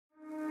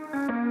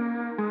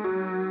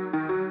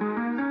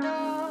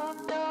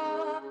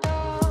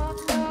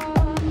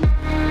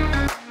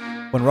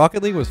When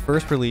Rocket League was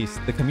first released,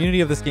 the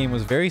community of this game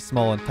was very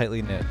small and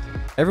tightly knit.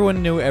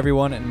 Everyone knew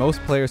everyone, and most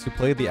players who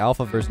played the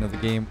alpha version of the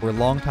game were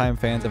longtime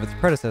fans of its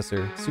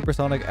predecessor,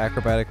 Supersonic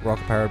Acrobatic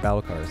Rocket-Powered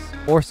Battle Cars,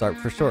 or SARP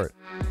for short.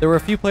 There were a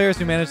few players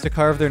who managed to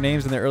carve their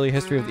names in the early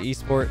history of the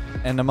esport,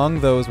 and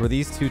among those were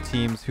these two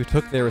teams who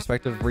took their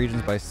respective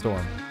regions by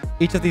storm.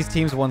 Each of these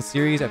teams won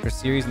series after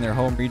series in their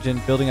home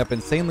region, building up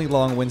insanely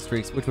long win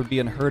streaks which would be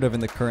unheard of in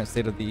the current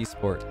state of the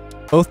esport.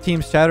 Both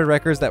teams shattered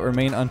records that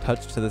remain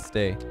untouched to this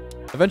day.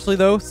 Eventually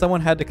though, someone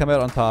had to come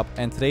out on top,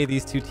 and today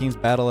these two teams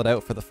battle it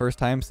out for the first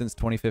time since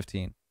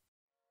 2015.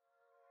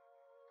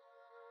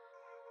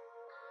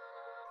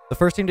 The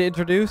first team to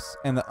introduce,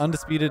 and the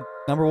undisputed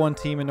 #1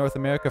 team in North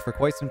America for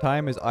quite some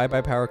time, is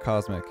iBuyPower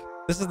Cosmic.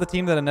 This is the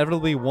team that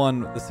inevitably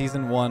won the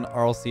Season 1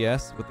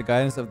 RLCS with the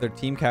guidance of their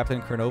team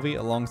captain Kronovi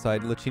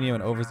alongside Lucinio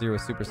and Overzero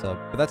Super Sub,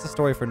 but that's a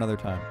story for another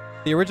time.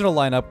 The original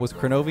lineup was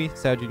Kronovi,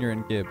 Sad Jr.,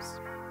 and Gibbs.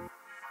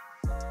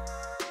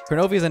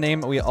 Kronovi is a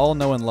name we all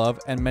know and love,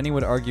 and many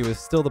would argue is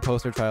still the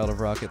poster child of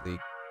Rocket League.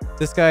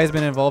 This guy has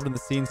been involved in the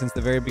scene since the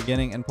very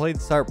beginning and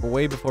played SARP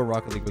way before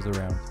Rocket League was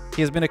around.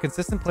 He has been a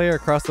consistent player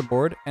across the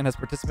board and has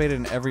participated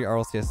in every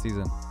RLCS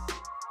season.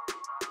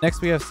 Next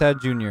we have Sad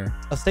Jr.,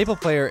 a staple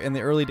player in the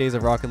early days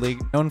of Rocket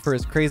League, known for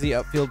his crazy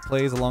upfield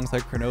plays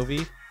alongside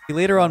Kronovi. He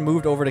later on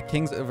moved over to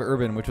Kings of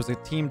Urban, which was a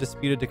team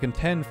disputed to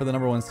contend for the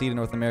 #1 seed in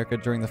North America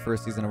during the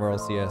first season of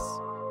RLCS.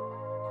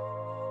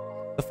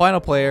 The final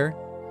player,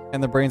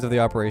 and the brains of the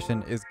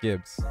operation, is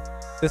Gibbs.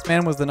 This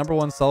man was the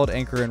 #1 solid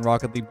anchor in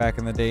Rocket League back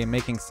in the day,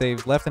 making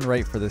saves left and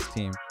right for this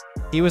team.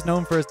 He was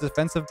known for his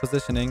defensive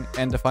positioning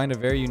and defined a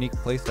very unique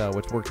playstyle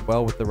which worked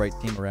well with the right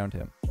team around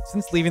him.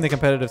 Since leaving the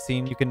competitive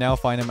scene, you can now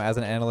find him as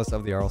an analyst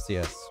of the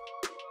RLCS.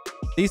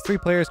 These three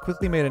players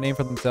quickly made a name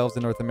for themselves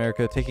in North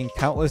America, taking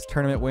countless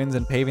tournament wins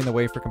and paving the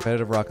way for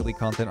competitive Rocket League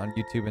content on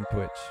YouTube and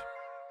Twitch.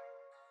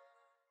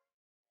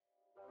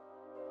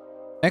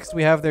 Next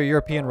we have their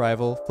European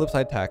rival,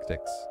 Flipside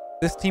Tactics.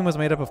 This team was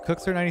made up of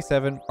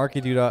Cookster97,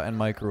 Marky Duda, and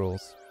Mike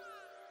Rules.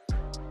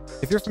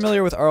 If you're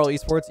familiar with RL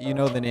Esports, you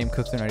know the name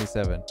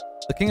Cookster97.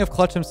 The king of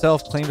Clutch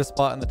himself claimed a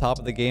spot in the top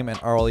of the game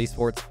at RL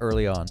Esports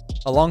early on.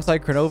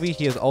 Alongside Kronovi,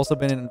 he has also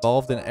been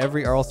involved in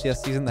every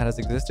RLCS season that has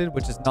existed,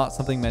 which is not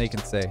something many can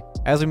say.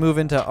 As we move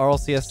into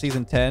RLCS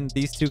Season 10,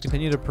 these two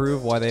continue to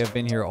prove why they have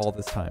been here all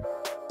this time.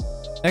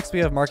 Next we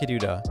have Marky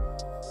Duda.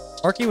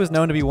 Marky was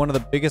known to be one of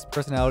the biggest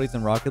personalities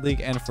in Rocket League,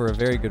 and for a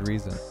very good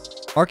reason.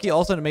 Marky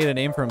also made a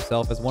name for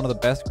himself as one of the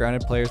best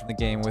grounded players in the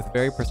game with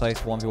very precise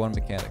 1v1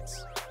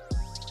 mechanics.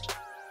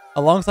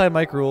 Alongside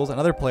Mike Rules,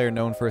 another player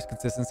known for his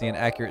consistency and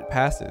accurate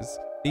passes,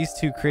 these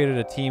two created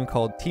a team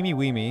called Teamy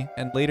Weemy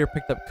and later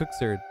picked up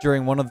Cookster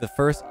during one of the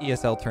first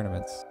ESL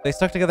tournaments. They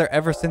stuck together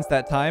ever since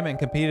that time and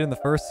competed in the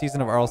first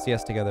season of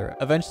RLCS together,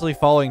 eventually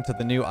falling to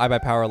the new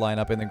iBuyPower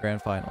lineup in the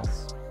grand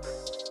finals.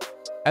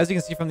 As you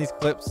can see from these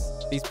clips,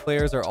 these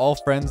players are all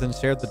friends and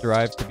shared the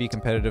drive to be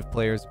competitive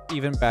players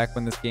even back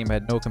when this game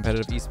had no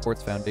competitive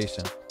esports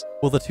foundation.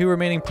 Will the two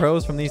remaining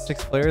pros from these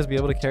 6 players be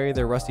able to carry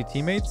their rusty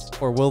teammates,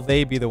 or will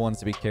they be the ones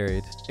to be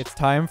carried? It's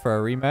time for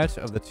a rematch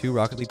of the two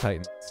Rocket League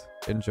Titans.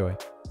 Enjoy.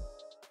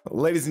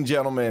 Ladies and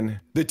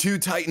gentlemen, the two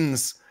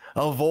Titans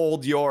of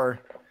old yore,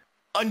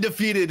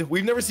 undefeated.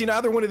 We've never seen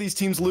either one of these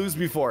teams lose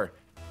before.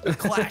 The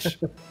clash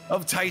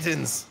of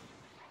Titans.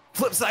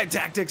 Flipside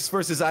Tactics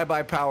versus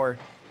iBuyPower.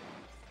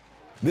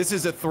 This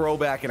is a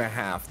throwback and a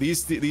half.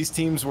 These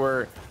teams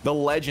were the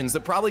legends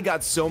that probably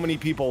got so many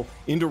people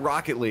into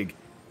Rocket League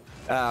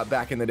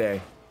back in the day.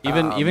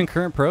 Even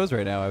current pros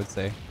right now, I would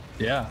say.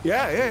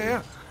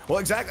 Yeah. Well,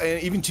 exactly.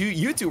 And even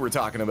you two were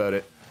talking about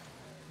it.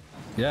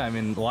 Yeah, I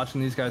mean, watching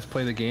these guys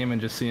play the game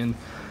and just seeing,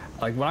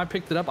 like, when I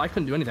picked it up, I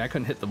couldn't do anything. I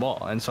couldn't hit the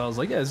ball. And so I was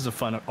like, yeah, this is a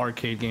fun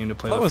arcade game to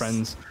play with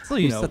friends. Still,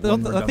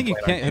 I think you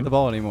can't hit the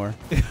ball anymore.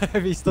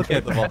 If you still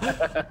can't hit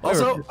the ball.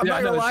 Also, I'm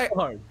not gonna lie.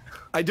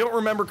 I don't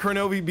remember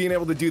Kronovi being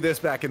able to do this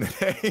back in the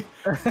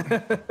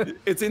day.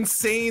 It's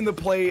insane the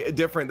play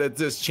different that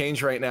just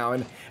changed right now.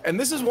 And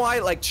this is why,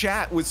 like,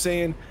 chat was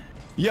saying,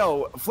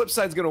 yo,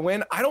 Flipside's gonna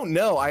win. I don't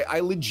know.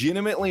 I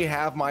legitimately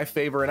have my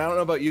favor, and I don't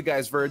know about you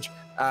guys, Verge.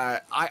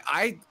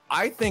 I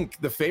think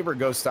the favor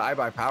goes to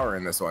iBuyPower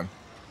in this one.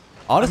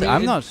 Honestly,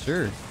 I'm not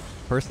sure,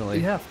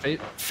 personally. Yeah,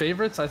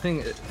 favorites. I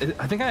think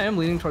I am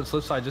leaning towards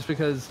Flipside just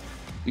because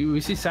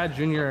we see Sad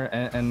Jr.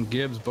 and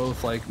Gibbs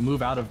both like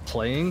move out of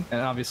playing,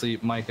 and obviously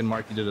Mike and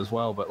Marky did as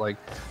well. But like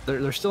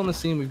they're still in the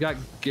scene. We've got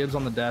Gibbs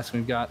on the desk.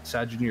 We've got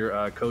Sad Jr.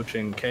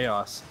 Coaching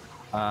Chaos.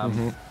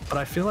 But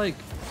I feel like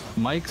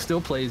Mike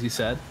still plays. He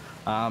said.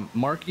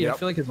 Marky, I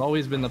feel like has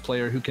always been the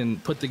player who can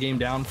put the game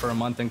down for a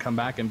month and come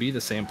back and be the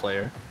same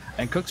player.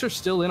 And Cooks are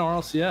still in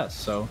RLCS,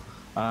 so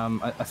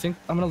I think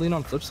I'm gonna lean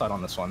on Flipside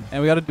on this one.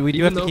 And we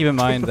do have to keep in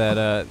mind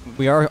that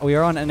we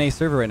are on NA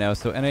server right now,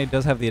 so NA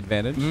does have the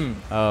advantage.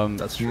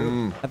 That's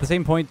true. At the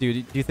same point,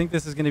 dude, do you think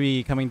this is going to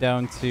be coming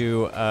down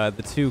to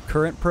the two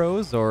current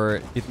pros, or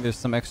do you think there's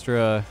some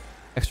extra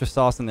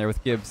sauce in there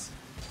with Gibbs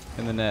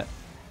in the net?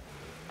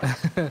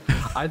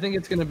 I think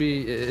it's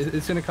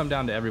gonna come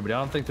down to everybody. I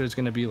don't think there's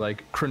gonna be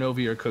like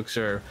Kronovi or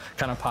Cookser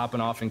kind of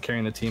popping off and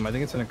carrying the team. I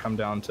think it's gonna come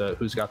down to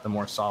who's got the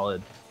more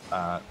solid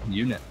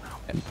unit.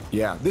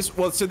 Yeah,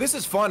 so this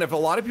is fun. If a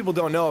lot of people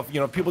don't know,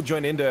 if people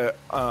joined into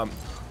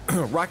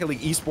Rocket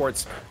League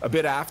esports a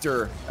bit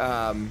after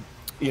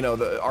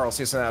the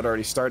RLCS had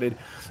already started,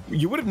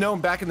 you would have known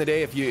back in the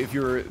day if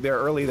you were there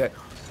early that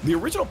the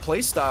original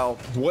play style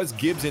was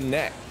Gibbs in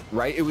net,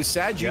 right? It was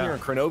Sad Jr.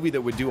 and Kronovi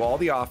that would do all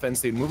the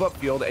offense. They'd move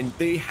upfield, and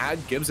they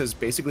had Gibbs as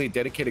basically a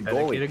dedicated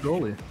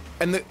goalie.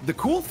 And the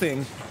cool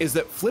thing is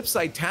that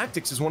Flipside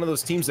Tactics is one of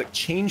those teams that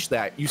changed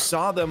that. You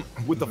saw them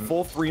with the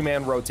full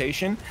 3-man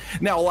rotation.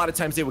 Now, a lot of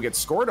times they would get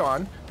scored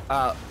on,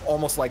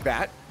 almost like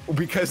that,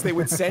 because they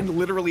would send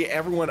literally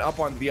everyone up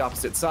on the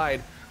opposite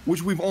side,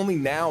 which we've only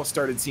now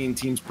started seeing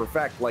teams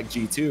perfect, like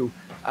G2.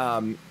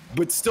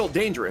 But still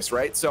dangerous,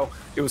 right? So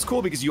it was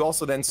cool because you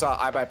also then saw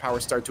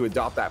iBuyPower start to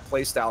adopt that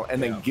play style,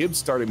 and then Gibbs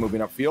started moving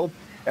upfield,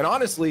 and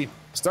honestly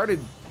started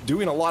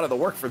doing a lot of the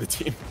work for the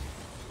team.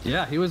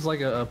 Yeah, he was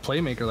like a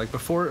playmaker. Like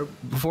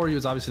before he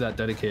was obviously that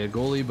dedicated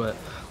goalie, but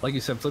like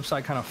you said,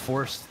 Flipside kind of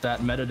forced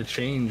that meta to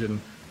change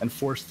and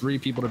forced 3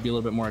 people to be a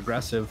little bit more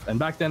aggressive. And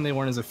back then they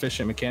weren't as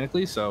efficient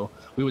mechanically, so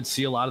we would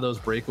see a lot of those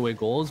breakaway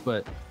goals.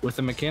 But with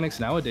the mechanics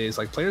nowadays,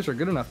 like players are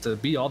good enough to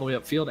be all the way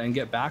upfield and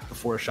get back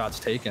before a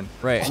shot's taken.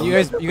 Right, and you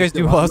guys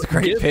do a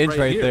great pinch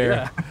right there.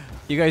 Yeah.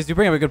 You guys do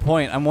bring up a good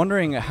point. I'm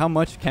wondering how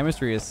much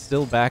chemistry is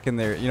still back in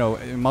there,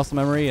 muscle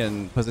memory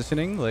and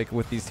positioning, like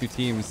with these two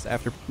teams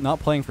after not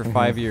playing for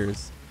 5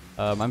 years.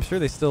 I'm sure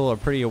they still are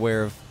pretty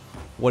aware of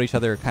what each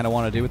other kind of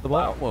want to do with the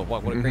ball. Whoa,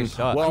 what a great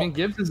shot. Well, I mean,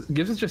 Gibbs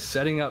is just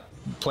setting up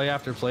play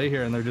after play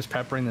here, and they're just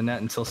peppering the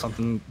net until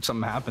something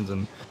happens.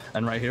 And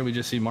right here, we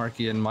just see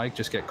Marky and Mike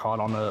just get caught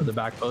on the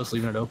back post,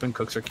 leaving it open.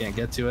 Cookser can't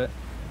get to it,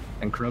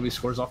 and Kronovi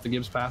scores off the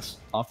Gibbs pass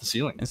off the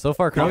ceiling. And so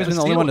far, Kronovi's been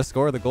the only one to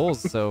score the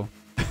goals, so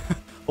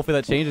hopefully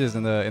that changes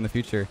in the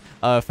future.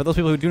 For those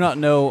people who do not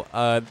know,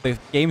 the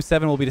Game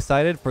 7 will be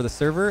decided for the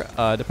server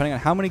depending on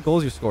how many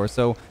goals you score.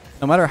 So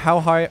no matter how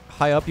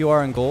high up you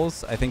are in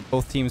goals, I think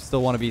both teams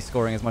still want to be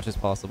scoring as much as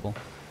possible.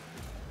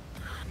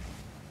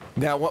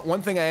 Now,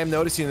 one thing I am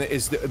noticing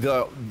is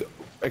the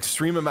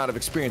extreme amount of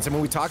experience. I mean,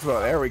 we talked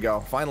about it. There we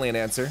go. Finally an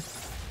answer.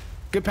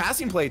 Good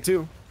passing play,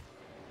 too.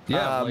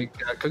 Yeah,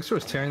 Cookster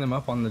was tearing them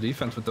up on the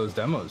defense with those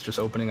demos, just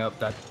opening up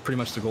that pretty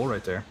much the goal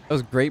right there. That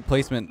was great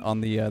placement on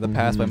the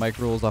pass by Mike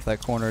Rules off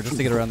that corner just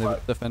to get around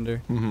the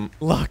defender.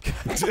 Luck.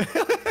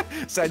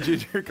 Sad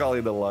Junior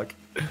calling the luck.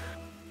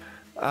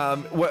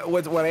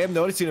 What I am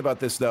noticing about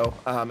this, though,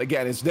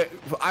 again, is that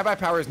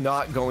iBuyPower is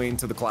not going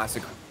to the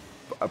classic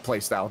play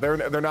style.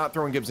 They're not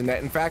throwing Gibbs in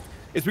net. In fact,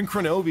 it's been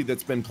Kronovi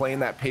that's been playing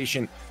that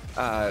patient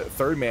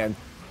third man,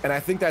 and I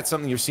think that's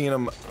something you're seeing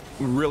him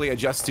really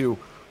adjust to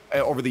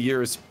over the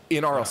years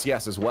in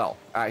RLCS as well.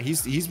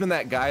 He's been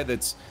that guy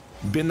that's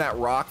been that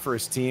rock for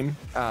his team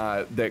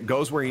that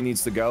goes where he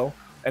needs to go.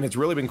 And it's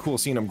really been cool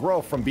seeing him grow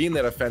from being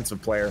that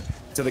offensive player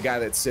to the guy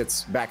that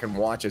sits back and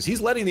watches.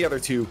 He's letting the other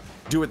two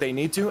do what they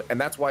need to,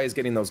 and that's why he's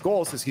getting those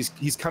goals, is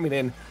he's coming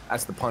in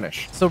as the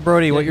punish. So,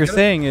 Brody, what you're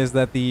saying is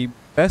that the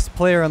best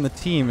player on the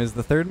team is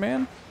the third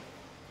man?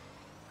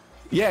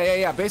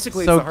 Yeah.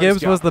 Basically, so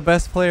Gibbs was the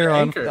best player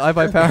on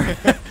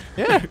iBuyPower.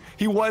 Yeah,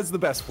 he was the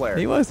best player.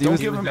 He was. Don't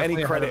give him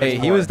any credit. Hey,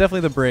 he was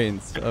definitely the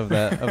brains of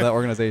that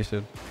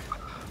organization.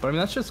 But I mean,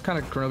 that's just kind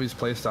of Kronovi's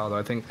play style, though.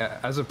 I think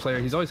as a player,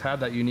 he's always had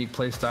that unique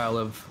play style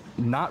of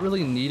not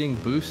really needing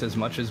boosts as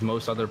much as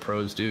most other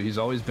pros do. He's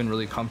always been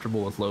really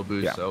comfortable with low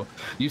boosts. Yeah. So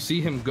you see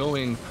him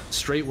going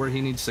straight where he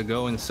needs to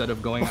go instead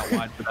of going out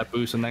wide for that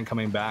boost and then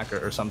coming back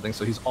or something.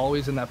 So he's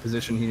always in that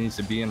position he needs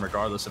to be in,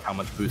 regardless of how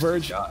much boost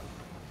he's got.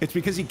 It's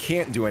because he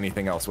can't do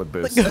anything else with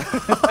boosts.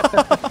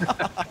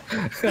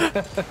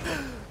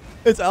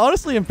 It's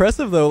honestly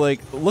impressive, though.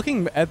 Like,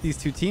 looking at these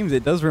two teams,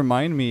 it does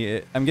remind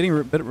me, I'm getting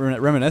a bit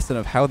reminiscent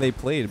of how they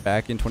played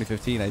back in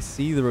 2015. I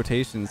see the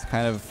rotations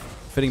kind of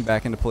fitting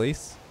back into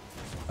place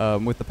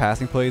with the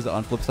passing plays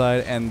on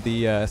Flipside and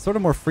the sort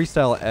of more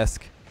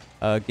freestyle-esque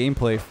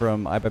gameplay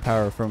from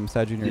iBuyPower from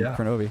Sad Jr. and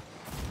Kronovi.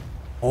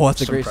 Oh,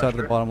 that's a great shot at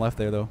the bottom left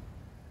there, though.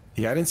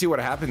 Yeah, I didn't see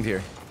what happened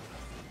here.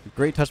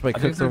 Great touch by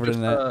Cooks over to the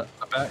net.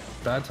 A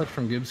bad touch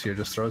from Gibbs here,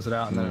 just throws it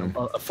out, and then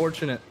a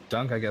fortunate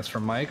dunk, I guess,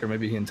 from Mike, or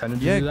maybe he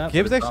intended to do that.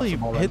 Gibbs actually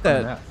hit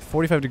that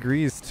 45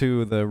 degrees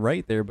to the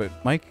right there, but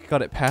Mike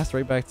got it passed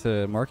right back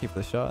to Marky for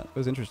the shot. It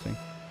was interesting.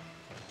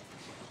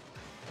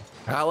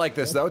 I like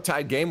this, though.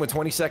 Tied game with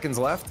 20 seconds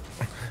left.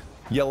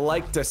 You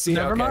like to see.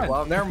 Never mind.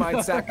 Well, never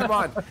mind, Zach. Come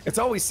on. It's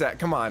always set.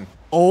 Come on.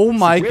 Oh,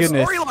 my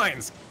goodness.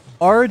 Storylines.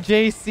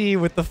 RJC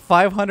with the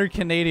 500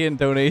 Canadian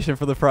donation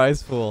for the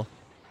prize pool.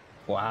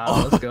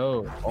 Wow, let's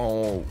go.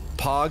 Oh,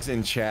 Pogs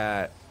in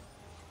chat.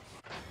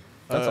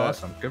 That's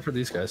awesome. Good for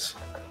these guys.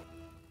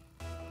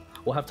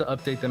 We'll have to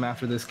update them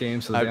after this game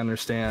so they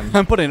understand.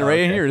 I'm putting it right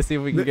in here to see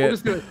if we can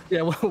get.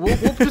 We'll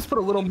just put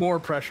a little more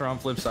pressure on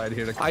Flipside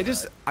here. I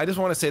just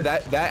want to say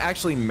that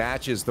actually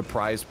matches the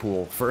prize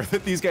pool for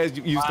that these guys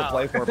used to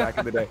play for back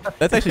in the day.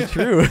 That's actually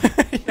true.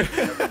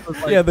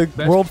 Yeah, the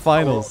World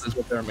Finals is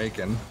what they're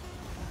making.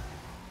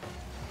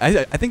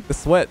 I think the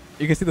sweat.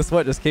 You can see the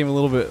sweat just came a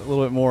little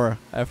bit more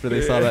after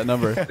they saw that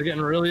number. They're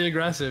getting really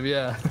aggressive.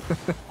 Yeah.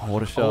 Oh,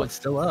 what a shot! Oh, it's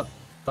still up.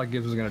 Thought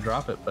Gibbs was gonna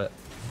drop it, but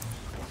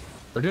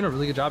they're doing a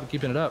really good job of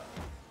keeping it up.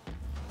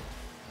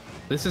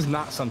 This is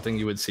not something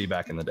you would see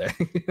back in the day.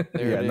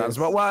 Yeah, not as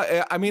well.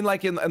 Well, I mean,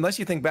 like, unless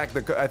you think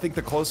back, I think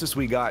the closest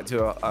we got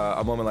to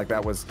a moment like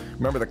that was,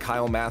 remember the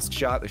Kyle Mask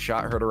shot? The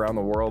shot heard around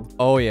the world.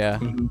 Oh yeah,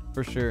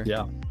 for sure.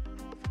 Yeah.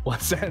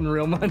 What's that in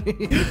real money?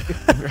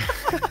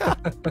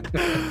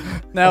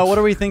 Now, what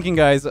are we thinking,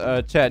 guys?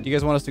 Chat, do you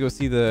guys want us to go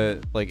see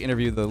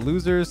interview the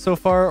losers so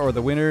far, or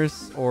the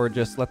winners, or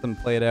just let them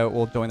play it out?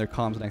 We'll join their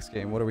comms next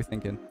game. What are we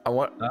thinking?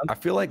 I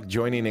feel like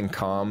joining in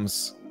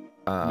comms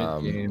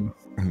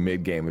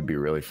mid game would be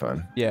really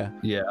fun. Yeah.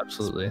 Yeah,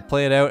 absolutely. Just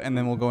play it out, and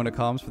then we'll go into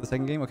comms for the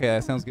second game. Okay,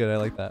 that sounds good. I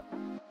like that.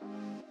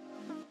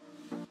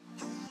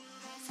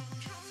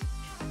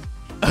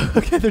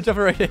 Okay, they're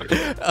jumping right in.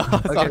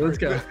 Oh, okay, let's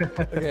go.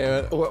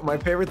 Okay, my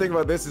favorite thing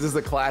about this is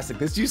a classic.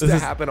 This used to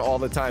happen all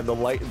the time. The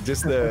lightning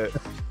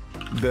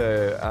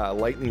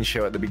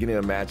show at the beginning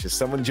of matches.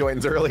 Someone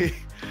joins early.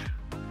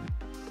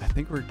 I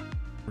think we're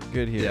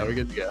good here. Yeah, we're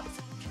good to go.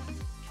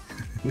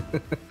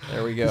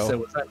 There we go. So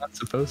was I not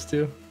supposed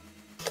to?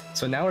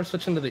 So now we're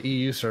switching to the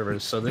EU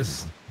servers. So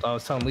this, I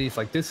was telling Leaf,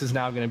 like, this is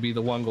now going to be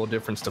the 1 goal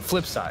difference to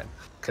flip side,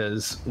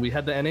 because we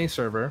had the NA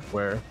server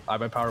where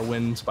iBuyPower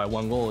wins by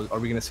 1 goal. Are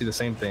we going to see the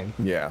same thing?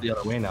 Yeah. The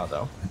other way now,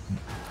 though.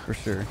 For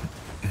sure.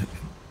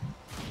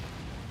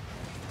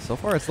 So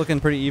far, it's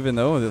looking pretty even,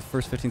 though. The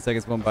first 15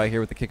 seconds going by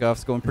here with the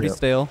kickoffs going pretty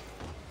stale.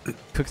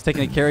 Cook's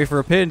taking a carry for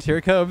a pinch. Here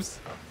it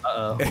comes.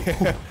 Uh-oh.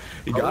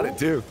 He got it,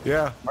 too.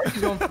 Yeah.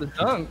 Marky's going for the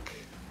dunk.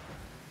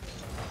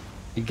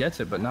 He gets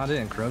it, but not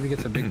in. Kurovi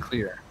gets a big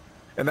clear.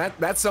 And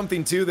that's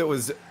something, too, that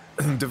was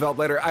developed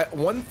later.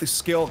 One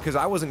skill, because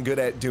I wasn't good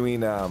at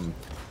doing a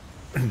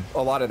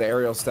lot of the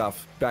aerial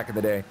stuff back in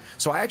the day.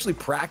 So I actually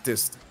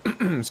practiced,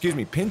 excuse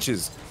me,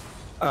 pinches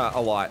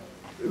a lot.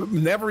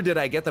 Never did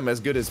I get them as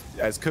good as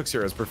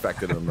Cookser has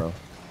perfected them, though.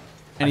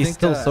 And he's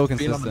still so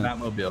consistent. Being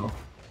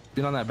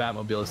on that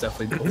Batmobile is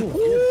definitely...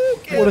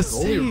 What a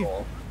save.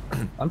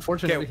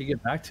 Unfortunately, he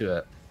get back to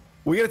it.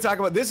 We got to talk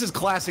about, this is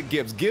classic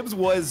Gibbs. Gibbs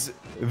was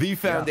the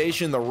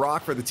foundation, the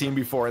rock for the team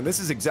before, and this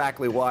is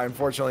exactly why.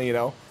 Unfortunately, you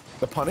know,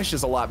 the punish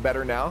is a lot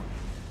better now.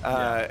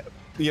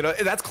 You know,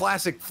 that's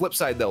classic flip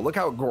side, though. Look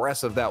how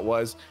aggressive that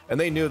was, and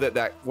they knew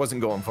that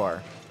wasn't going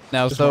far.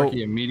 Now, just so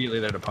Marky immediately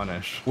there to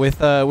punish. With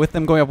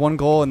them going up 1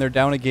 goal and they're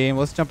down a game,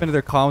 let's jump into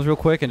their comms real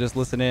quick and just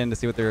listen in to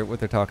see what they're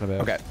talking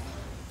about. Okay.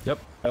 Yep.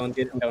 Don't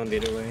get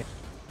away.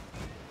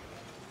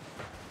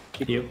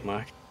 Keep you,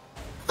 Mark.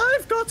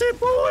 I've got it,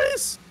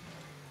 boys.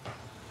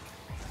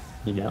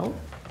 You know?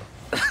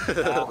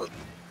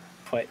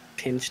 Quite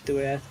pinched the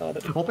way I thought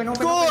it. Open.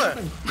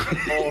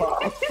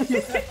 Oh.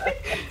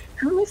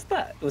 Who was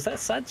that? Was that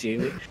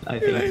Saju? I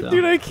think so.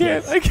 Dude, I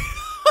can't. Yes.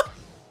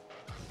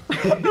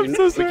 I'm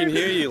so sorry. We can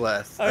hear you,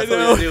 Leth. I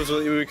know.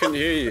 We couldn't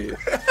hear you.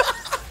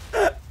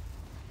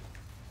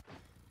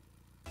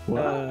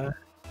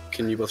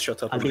 Can you both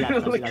shut up? I'll be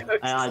on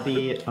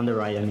the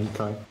right. I mean,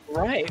 sorry.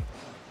 Right.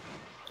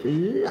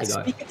 I got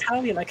Speak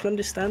Italian. I can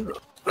understand it.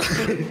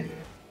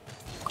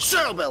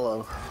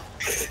 Cerebello.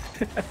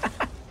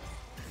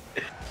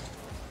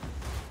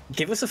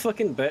 Give us a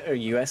fucking better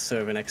US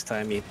server next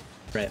time you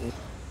threaten.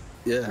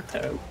 Yeah.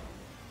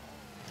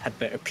 Had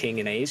better ping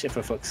in Asia,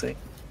 for fuck's sake.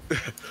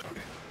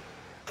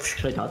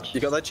 Should I touch?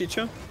 You got that,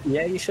 Chicho?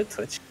 Yeah, you should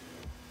touch.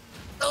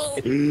 Oh.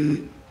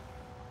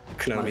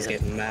 Konami's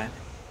getting mad.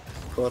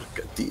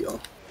 Porca Dio.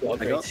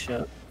 What a great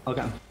shot.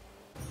 Okay.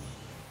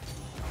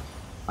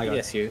 I got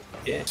Yes, you.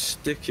 Yeah.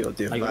 Stick your I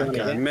got it, device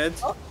yeah. mid.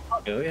 Oh,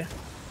 yeah.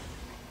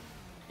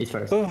 He's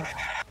first. Oh.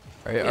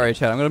 All right,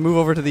 chat. I'm gonna move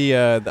over to the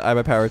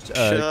iBuyPower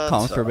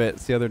comms for a bit.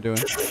 See how they're doing.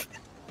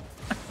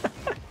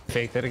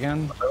 Faked it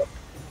again.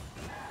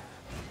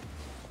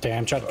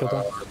 Damn, tried to kill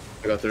that.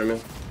 I got through,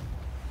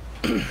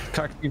 man.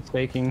 Cock keeps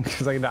faking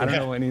because I don't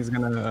know when he's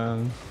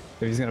gonna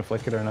if he's gonna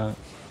flick it or not.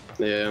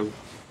 Yeah.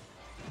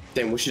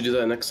 Damn, we should do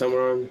that next time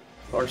we're on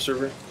our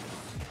server.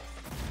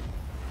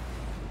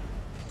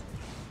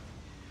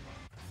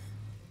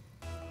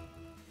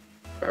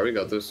 Alright, we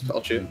got this.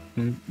 I'll shoot.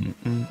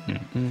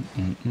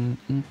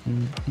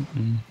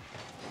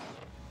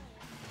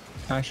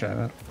 I shot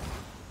that.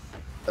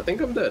 I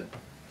think I'm dead.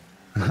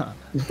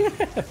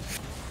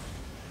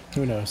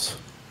 Who knows?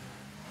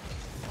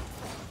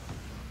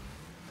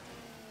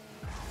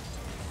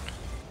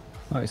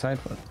 Oh, he's side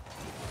foot.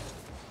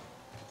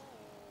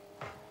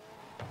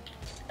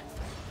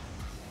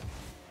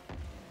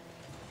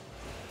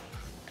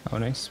 Oh,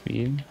 nice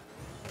speed.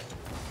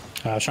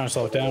 I was trying to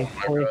slow it down.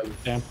 Oh my God.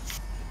 Damn.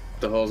 What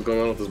the hell's going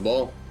on with this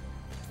ball?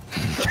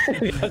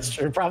 That's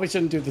true. Probably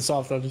shouldn't do the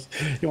soft though. Just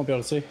you won't be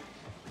able to see.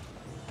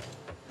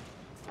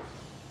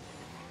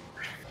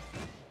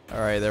 All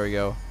right, there we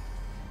go.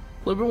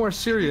 A little bit more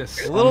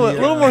serious. A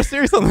little more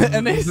serious on the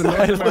NA the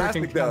side. North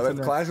Classic though. continent.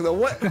 That's classic though.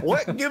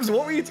 What Gibbs?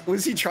 What were you?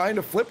 Was he trying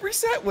to flip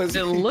reset? Was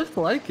It looked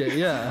like it,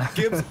 yeah.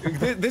 Gibbs?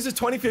 This is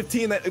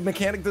 2015. That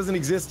mechanic doesn't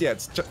exist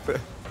yet.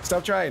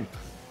 Stop trying.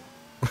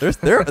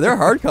 They're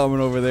hard coming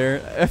over there.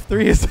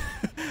 F3 is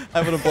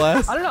having a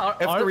blast. I don't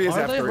know. Are F3 is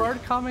they F3.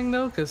 hard coming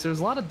though? Because there's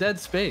a lot of dead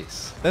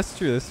space. That's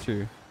true. That's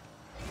true.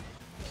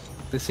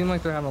 They seem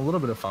like they're having a little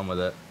bit of fun with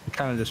it.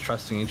 Kind of just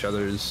trusting each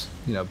other's,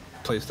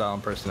 play style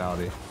and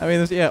personality. I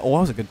mean, yeah. Oh,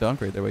 that was a good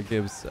dunk right there by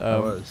Gibbs.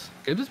 Gibbs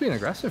is being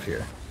aggressive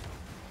here.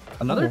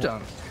 Another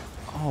dunk.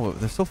 Oh,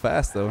 they're so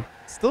fast though.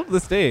 Still to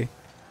this day,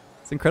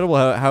 it's incredible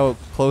how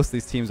close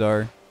these teams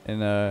are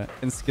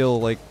in skill,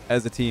 like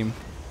as a team.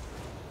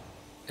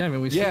 Yeah, I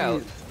mean, we see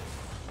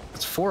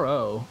it's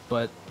 4-0,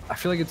 but I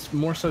feel like it's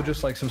more so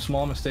just like some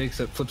small mistakes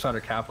that Flipside are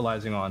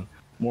capitalizing on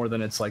more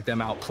than it's like them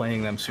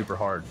outplaying them super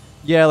hard.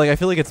 Yeah, like I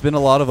feel like it's been a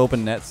lot of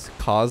open nets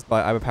caused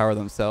by Iberpower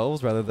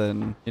themselves rather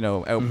than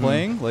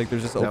outplaying. Like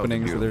there's just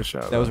openings.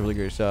 That was a really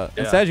great shot.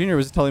 And Sad Junior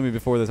was telling me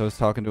before this, I was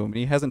talking to him, and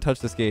he hasn't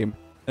touched this game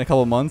in a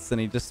couple of months,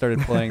 and he just started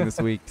playing this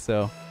week,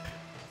 so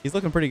he's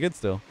looking pretty good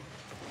still.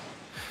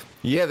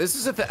 Yeah, this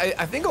is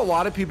I think a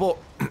lot of people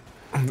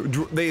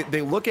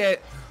they look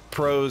at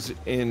pros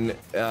in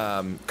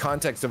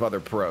context of other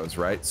pros,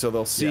 right? So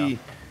they'll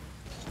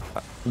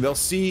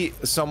see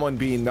someone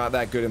being not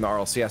that good in the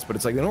RLCS, but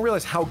it's like they don't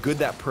realize how good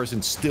that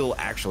person still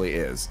actually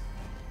is.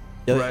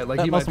 Yeah, right,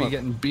 like you might be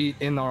getting beat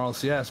in the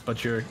RLCS,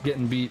 but you're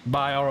getting beat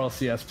by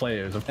RLCS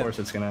players. Of course,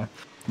 it's gonna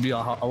be a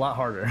lot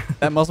harder.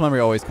 That muscle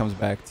memory always comes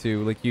back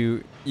to like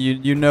you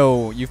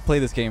know you've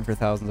played this game for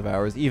thousands of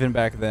hours. Even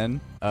back then,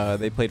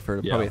 they played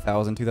for probably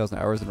 1,000, 2,000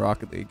 hours in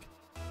Rocket League.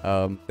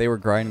 They were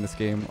grinding this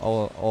game,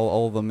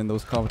 all of them in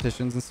those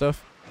competitions and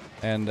stuff.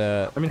 And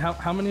I mean,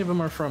 how many of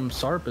them are from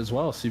SARP as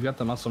well? So you've got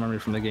the muscle memory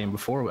from the game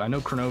before. I know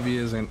Kronovi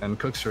is and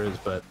Cookster is,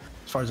 but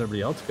as far as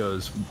everybody else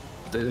goes,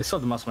 they still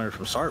have the muscle memory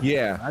from SARP.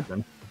 Yeah. I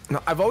imagine.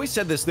 No, I've always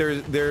said this.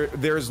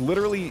 There's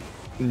literally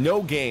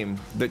no game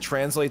that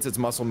translates its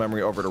muscle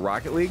memory over to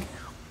Rocket League.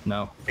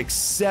 No.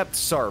 Except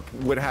SARP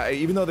would have,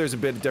 even though there's a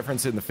bit of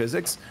difference in the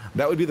physics,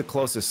 that would be the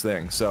closest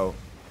thing. So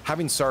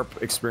having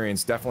SARP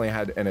experience definitely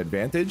had an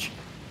advantage.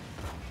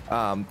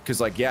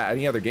 Because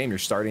any other game, you're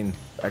starting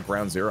at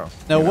ground zero.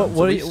 Now,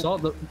 what do you?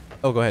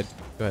 Oh, go ahead.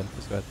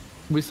 Just go ahead.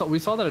 We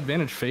saw that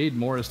advantage fade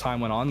more as time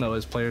went on, though,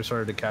 as players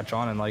started to catch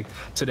on. And like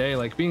today,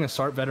 like being a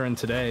SARP veteran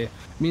today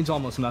means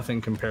almost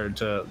nothing compared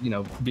to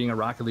being a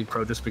Rocket League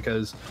pro, just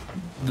because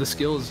the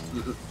skills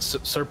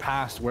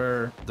surpassed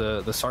where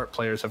the SARP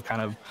players have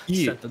kind of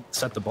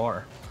set the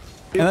bar.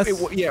 And that's it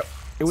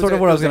was sort of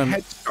what I was gonna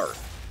head start.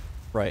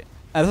 Right.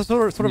 And that's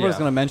sort of what I was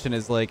gonna mention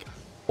is like,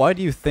 why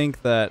do you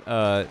think that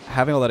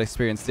having all that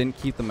experience didn't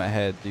keep them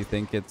ahead? Do you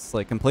think it's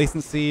like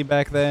complacency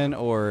back then,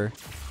 or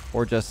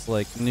just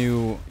like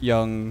new,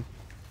 young,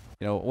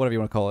 whatever you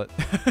want to call it?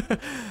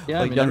 Yeah,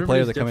 like young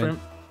players that come in.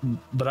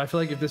 But I feel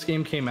like if this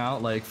game came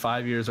out like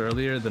 5 years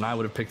earlier, then I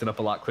would have picked it up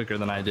a lot quicker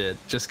than I did.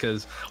 Just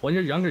because when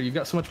you're younger, you've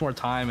got so much more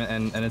time,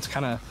 and it's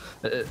kind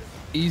of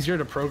easier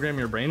to program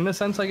your brain in a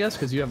sense, I guess,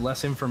 because you have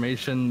less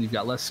information, you've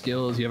got less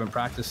skills, you haven't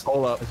practiced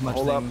as much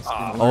things.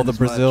 All the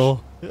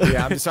Brazil.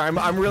 Yeah, I'm sorry.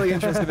 I'm really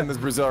interested in this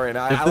Brazil right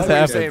now. I like what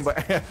you're saying,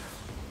 but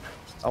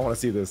I want to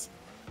see this.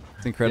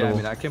 It's incredible. Yeah, I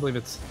mean, I can't believe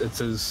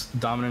it's as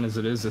dominant as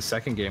it is this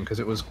second game, because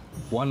it was a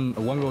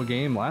one-goal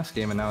game last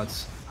game, and now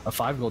it's a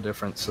 5-goal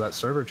difference. So that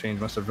server change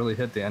must have really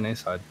hit the NA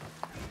side.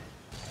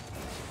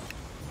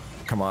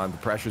 Come on, the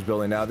pressure's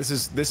building now. This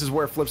is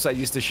where Flipside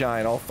used to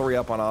shine. All three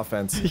up on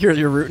offense.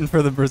 You're rooting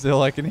for the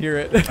Brazil. I can hear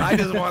it. I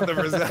just want the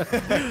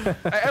Brazil.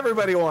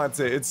 Everybody wants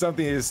it. It's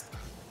something you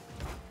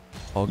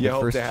hope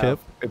first to have chip.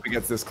 if it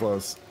gets this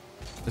close.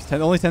 There's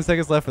only 10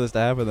 seconds left for this to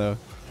happen, though.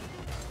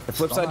 If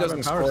Flipside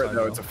doesn't score it,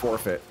 though, it's a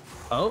forfeit.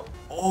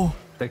 Oh,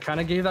 they kind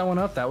of gave that one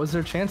up. That was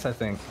their chance, I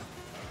think.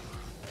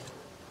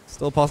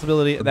 Still a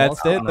possibility.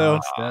 That's it, though.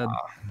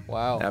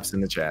 Wow. Apps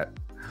in the chat.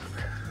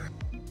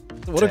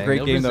 What a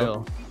great game,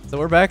 though. So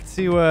we're back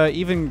to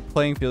even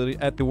playing field.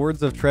 At the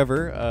words of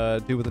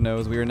Trevor, do with the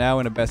nose, we are now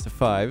in a best of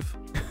 5.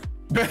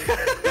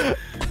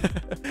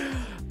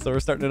 So we're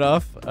starting it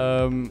off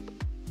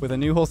with a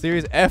new whole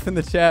series. F in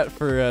the chat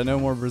for no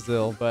more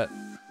Brazil. But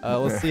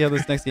let's see how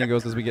this next game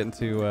goes as we get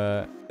into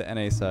the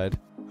NA side.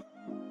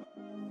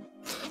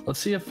 Let's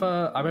see if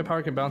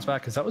Iberpower can bounce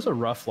back, because that was a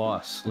rough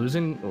loss.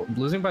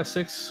 Losing by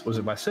 6. Was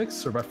it by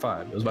 6 or by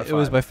 5? It was by 5. It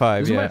was by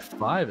 5. Losing yeah. by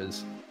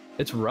 5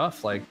 it's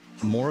rough. Like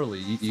morally,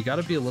 you got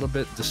to be a little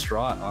bit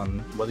distraught on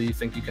whether you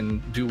think you can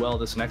do well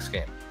this next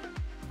game.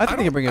 I think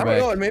they can bring it back.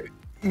 Know,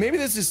 maybe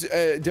this is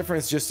a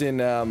difference just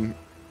in.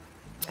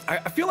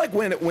 I feel like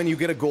when you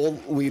get a goal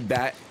lead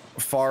that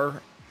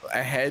far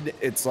ahead,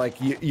 it's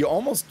like you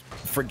almost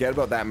forget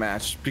about that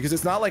match, because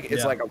it's not like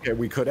it's like, okay,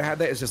 we could have had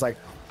that. It's just like,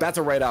 that's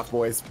a write-off,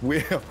 boys.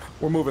 We're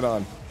moving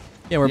on.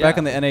 Yeah, we're back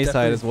on the NA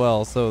side as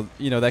well, so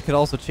that could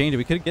also change it.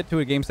 We could get to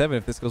a game 7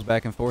 if this goes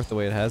back and forth the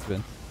way it has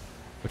been,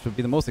 which would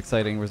be the most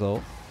exciting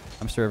result.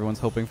 I'm sure everyone's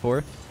hoping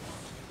for.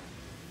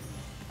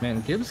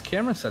 Man, Gibbs'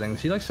 camera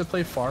settings. He likes to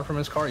play far from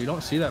his car. You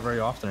don't see that very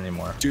often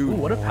anymore. Dude, ooh,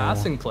 what a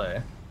passing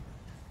play!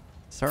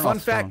 Fun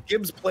fact: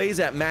 Gibbs plays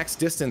at max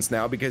distance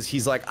now because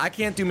he's like, I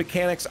can't do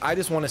mechanics. I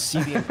just want to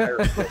see the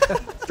entire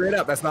field. Straight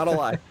up, that's not a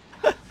lie.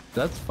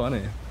 That's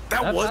funny.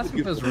 That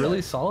passing was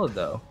really solid,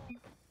 though.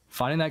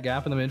 finding that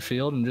gap in the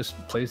midfield and just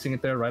placing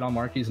it there right on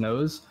Marky's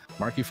nose.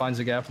 Marky finds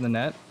a gap in the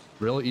net.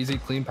 Real easy,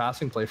 clean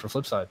passing play for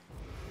Flipside.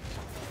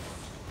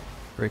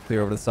 Very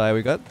clear over the side.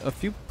 We got a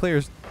few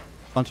players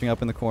punching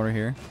up in the corner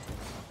here.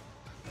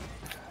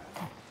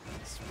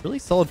 It's really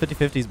solid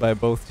 50-50s by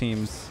both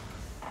teams.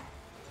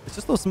 It's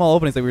just those small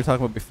openings that we were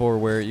talking about before,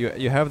 where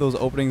you have those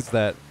openings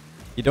that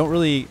you don't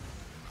really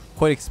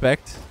quite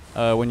expect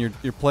when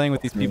you're playing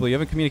with these people you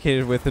haven't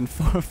communicated with in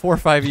 4 or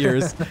 5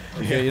 years.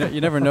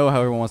 You never know how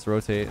everyone wants to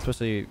rotate,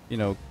 especially, you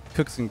know,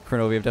 Cooks and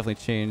Kronovi have definitely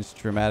changed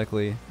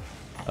dramatically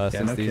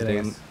since these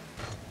days.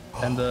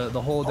 And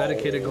the whole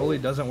dedicated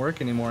goalie doesn't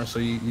work anymore, so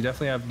you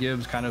definitely have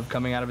Gibbs kind of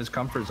coming out of his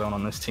comfort zone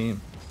on this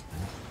team.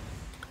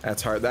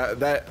 That's hard.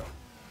 That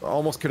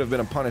almost could have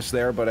been a punish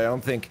there, but I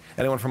don't think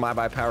anyone from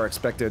iBuyPower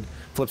expected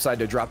Flipside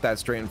to drop that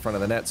straight in front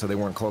of the net, so they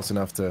weren't close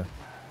enough to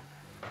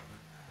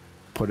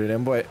put it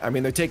in. But I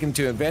mean, they're taking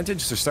to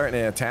advantage. They're starting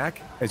to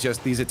attack. It's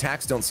just these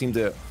attacks don't seem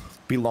to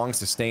be long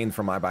sustained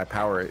from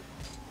iBuyPower. It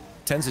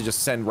tends to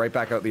just send right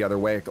back out the other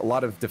way. A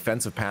lot of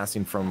defensive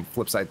passing from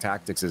Flipside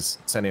Tactics is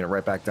sending it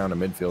right back down to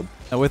midfield.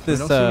 Now with this,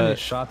 I don't see many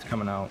shots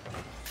coming out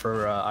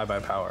for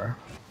iBuyPower.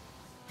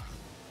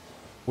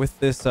 With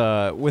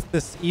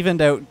this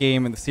evened out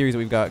game in the series that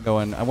we've got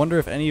going, I wonder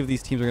if any of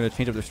these teams are going to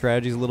change up their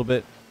strategies a little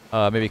bit,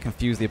 maybe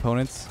confuse the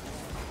opponents.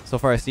 So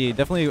far, I see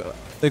definitely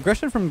the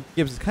aggression from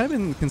Gibbs has kind of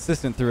been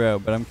consistent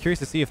throughout, but I'm curious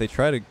to see if they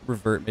try to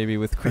revert maybe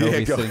with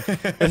Kronovi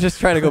sitting and just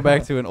try to go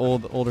back to an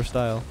older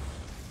style.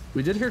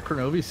 We did hear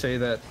Kronovi say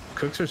that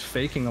Cookser's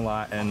faking a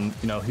lot, and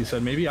you know, he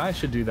said maybe I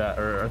should do that,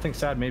 or I think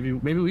Sad maybe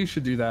we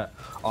should do that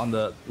on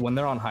when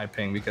they're on high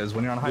ping, because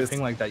when you're on high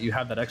ping like that, you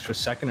have that extra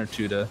second or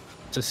two to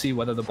see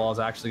whether the ball is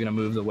actually going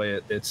to move the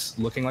way it's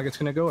looking like it's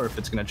going to go, or if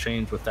it's going to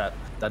change with that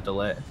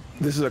delay.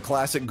 This is a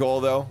classic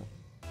goal though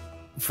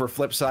for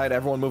Flipside.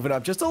 Everyone moving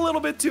up just a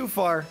little bit too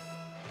far,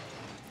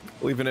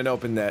 leaving an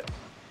open net.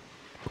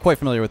 We're quite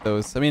familiar with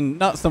those. I mean,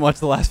 not so much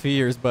the last few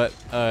years, but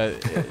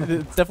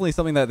it's definitely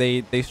something that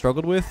they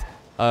struggled with.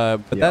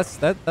 But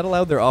that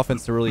allowed their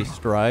offense to really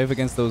strive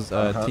against those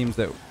teams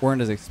that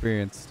weren't as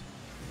experienced.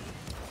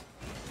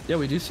 Yeah,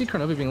 we do see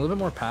Kronovi being a little bit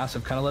more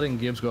passive, kind of letting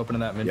Gibbs go up into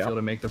that midfield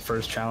and make the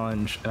first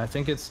challenge. And I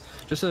think it's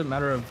just a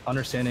matter of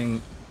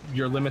understanding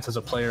your limits as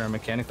a player and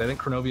mechanic. I think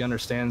Kronovi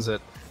understands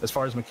that as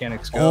far as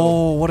mechanics go.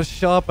 Oh, what a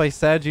shot by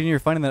Sad Jr.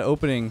 finding that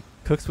opening.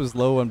 Cooks was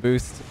low on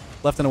boost,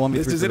 left in a 1v3.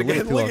 This is it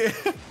again.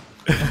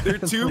 There are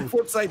two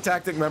Flipside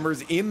Tactic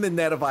members in the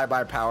net of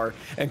iBuyPower,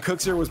 and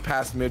Cookser was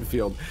past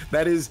midfield.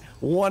 That is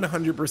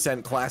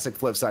 100% classic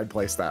Flipside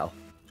playstyle.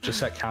 Just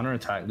that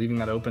counterattack, leaving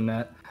that open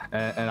net,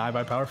 and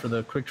iBuyPower for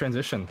the quick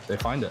transition. They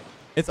find it.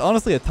 It's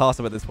honestly a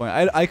toss-up at this point.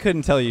 I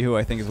couldn't tell you who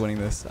I think is winning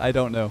this. I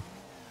don't know.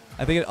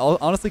 I think it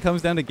honestly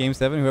comes down to Game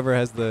 7, whoever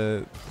has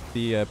the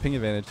ping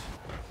advantage.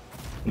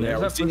 And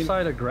there's that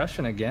Flipside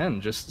aggression again,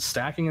 just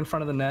stacking in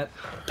front of the net,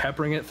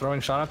 peppering it,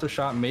 throwing shot after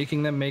shot,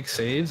 making them make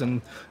saves,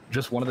 and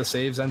just one of the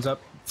saves ends up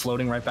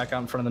floating right back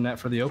out in front of the net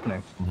for the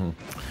opening.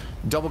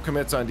 Double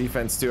commits on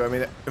defense too. I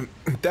mean,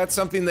 that's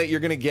something that you're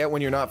going to get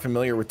when you're not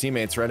familiar with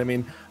teammates, right? I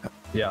mean,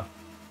 yeah.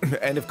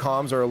 And if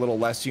comms are a little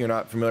less, you're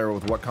not familiar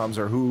with what comms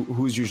are,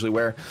 who's usually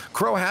where.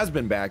 Crow has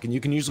been back, and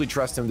you can usually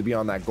trust him to be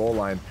on that goal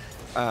line.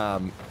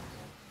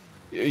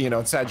 You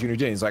know, Sad Jr.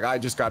 did. He's like, I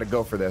just got to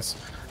go for this.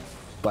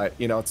 But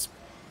you know, it's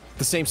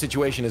the same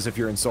situation as if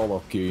you're in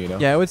solo queue, you know?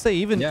 Yeah, I would say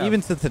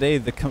even to today,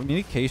 the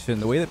communication,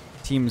 the way that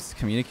teams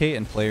communicate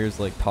and players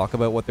like talk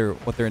about what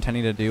they're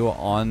intending to do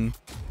on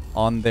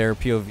their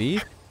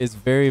POV is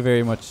very,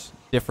 very much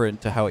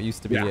different to how it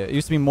used to be. It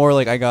used to be more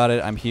like, I got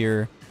it, I'm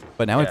here.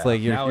 But now it's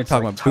like you're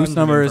talking about boost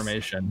numbers.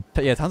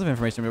 Yeah, tons of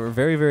information. But we're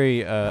very,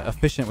 very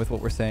efficient with what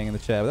we're saying in the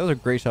chat. But that was a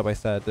great shot by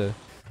Sad.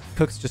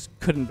 Cooks just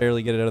couldn't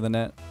barely get it out of the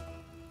net.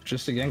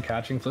 Just again,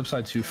 catching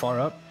Flipside too far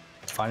up,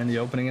 finding the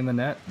opening in the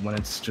net when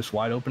it's just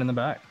wide open in the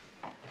back.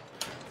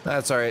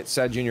 That's all right.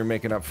 Sad Jr.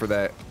 making up for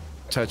that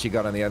touch he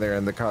got on the other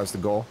end that caused the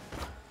goal.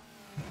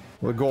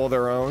 The goal of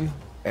their own.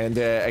 And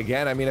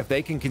again, I mean, if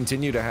they can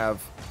continue to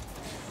have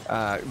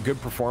good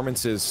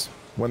performances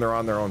when they're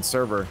on their own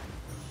server,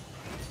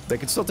 they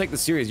can still take the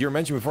series. You were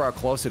mentioning before how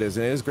close it is,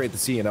 and it is great to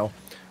see, you know,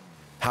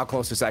 how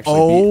close this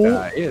actually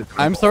is.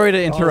 I'm sorry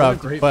to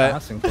interrupt,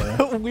 but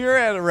we're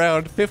at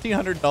around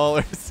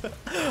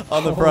 $1,500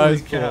 on the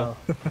prize pool.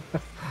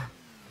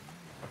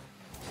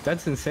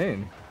 That's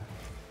insane.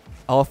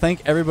 I'll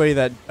thank everybody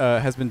that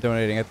has been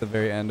donating at the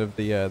very end of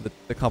the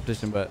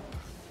competition, but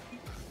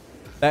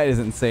that is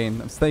insane.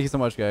 Thank you so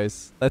much,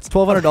 guys. That's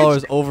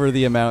 $1,200 over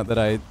the amount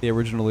that they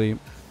originally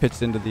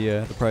pitched into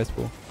the prize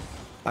pool.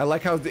 I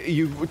like how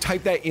you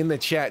type that in the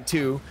chat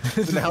too,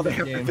 so now they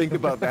have to think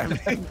about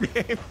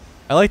that.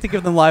 I like to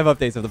give them live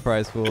updates of the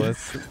prize pool.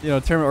 It's, you know,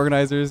 tournament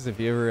organizers, if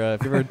you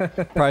ever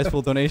prize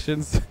pool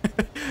donations,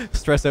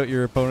 stress out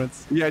your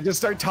opponents. Yeah, just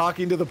start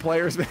talking to the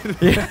players, man.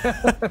 Yeah.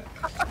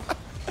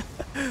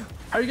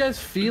 How are you guys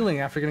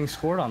feeling after getting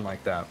scored on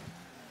like that?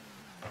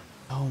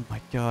 Oh my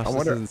gosh,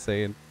 this is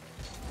insane.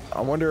 I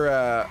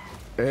wonder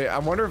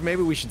if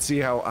maybe we should see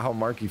how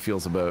Marky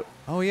feels about.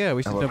 Oh yeah,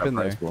 we should jump in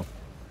there. Pool.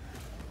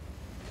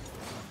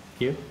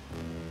 You?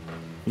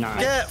 Nice.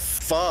 Get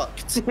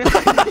fucked.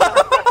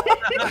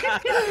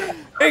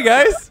 Hey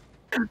guys,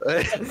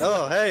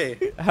 Oh,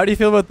 hey. how do you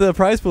feel about the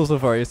prize pool so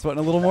far? You sweating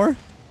a little more?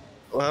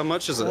 Well, how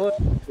much is it?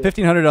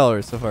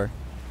 $1,500 so far.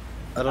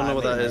 I don't know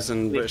what that is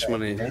in British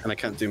money, and I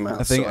can't do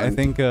math. I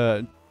think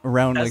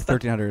around like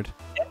That's 1,300.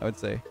 I would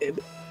say. It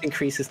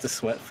increases the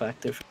sweat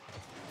factor.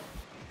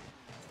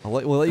 We'll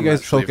let you I'm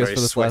guys actually focus very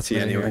for this last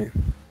sweaty minute. anyway.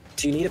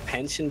 Do you need a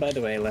pension, by the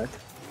way,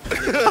 Leth?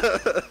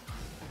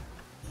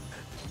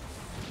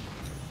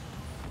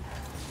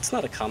 It's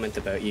not a comment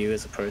about you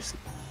as a person.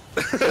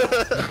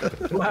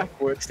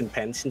 Black works in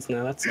pensions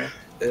now, that's all.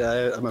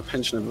 Yeah, I'm a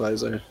pension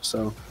advisor,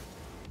 so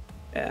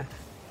Yeah,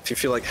 if you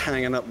feel like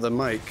hanging up the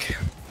mic,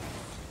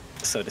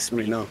 so to let speak.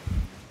 me know,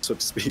 so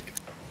to speak.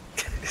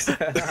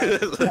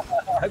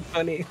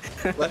 Funny.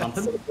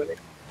 Something?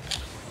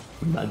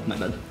 Bad, my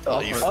bad. Oh,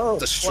 you Oh,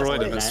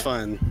 destroyed him. what's It's that?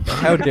 fine.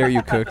 How dare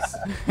you, Cooks?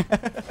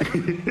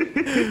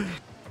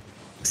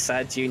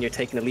 Sad Junior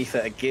taking a leaf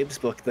out of Gibbs'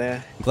 book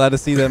there. Glad to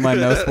see that my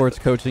now sports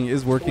coaching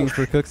is working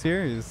for Cooks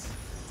here. He's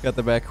got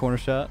the back corner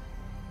shot.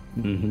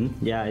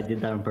 Yeah, I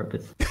did that on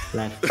purpose.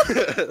 Left.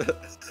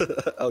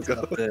 I'll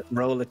go.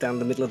 Roll it down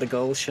the middle of the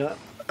goal shot.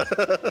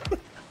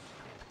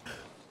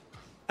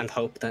 And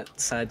hope that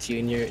Sad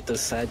Junior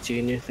does Sad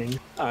Junior thing.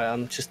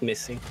 I'm just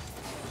missing.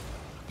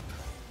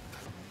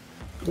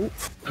 Ooh,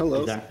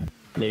 hello. There.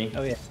 Leading.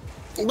 Oh yeah,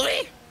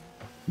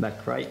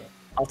 Back right.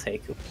 I'll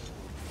take him.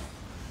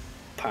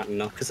 Pardon,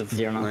 not because of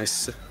 0 now.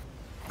 Nice.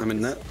 I'm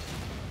in net.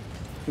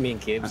 me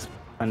and Gibbs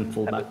And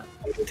full back.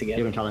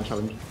 together. Even challenge.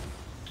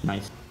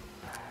 Nice.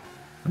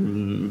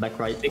 Back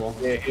right Big wall.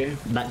 player here.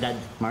 Back dead.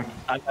 Mark.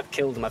 I've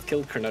killed him. I've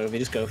killed Kronovi.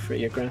 Just go for it.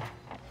 You're grand.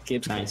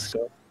 Gibbs can Nice.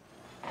 score.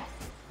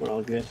 We're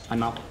all good.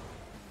 I'm out.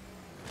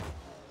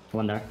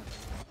 One there.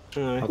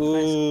 Alright.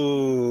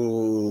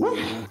 Ooh. All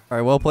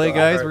right, well played,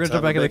 guys. We're gonna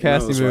jump back in the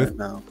casting booth. Right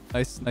now.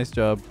 Nice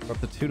job. We're up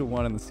to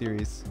 2-1 in the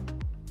series.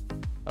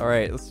 All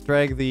right, let's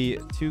drag the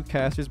 2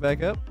 casters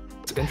back up.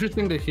 It's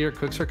interesting to hear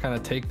Cookser kind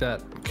of take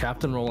that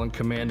captain role and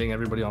commanding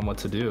everybody on what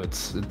to do. It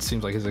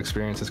seems like his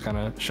experience is kind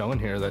of showing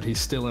here that he's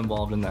still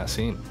involved in that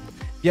scene.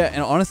 Yeah,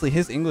 and honestly,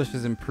 his English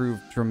has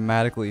improved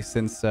dramatically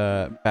since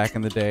back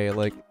in the day.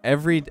 Like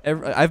every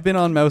I've been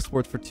on Mouse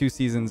Sports for 2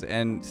 seasons,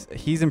 and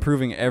he's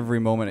improving every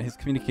moment. His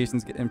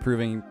communication's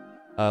improving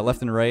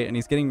left and right, and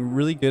he's getting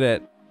really good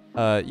at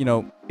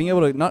being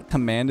able to not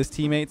command his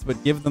teammates,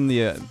 but give them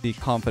the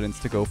confidence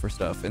to go for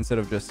stuff instead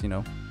of just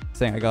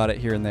saying I got it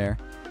here and there.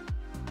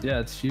 Yeah,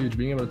 it's huge.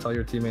 Being able to tell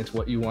your teammates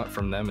what you want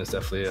from them is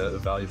definitely a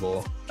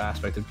valuable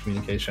aspect of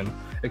communication.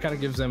 It kind of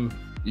gives them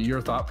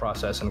your thought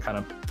process and kind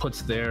of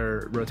puts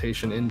their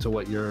rotation into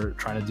what you're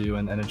trying to do,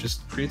 and it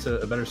just creates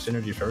a better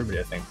synergy for everybody,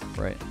 I think.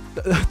 Right.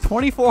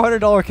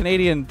 $2,400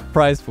 Canadian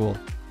prize pool.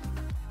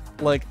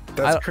 Like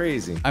That's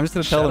crazy. I'm just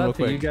gonna tell them real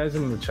Shout out to you quick. guys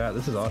in the chat.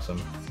 This is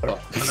awesome.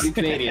 I'm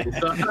Canadian.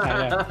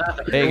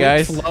 Hey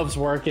guys, Loves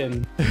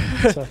working.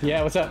 So,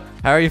 yeah, what's up?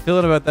 how are you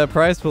feeling about that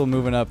prize pool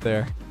moving up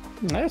there?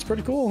 That's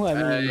pretty cool. I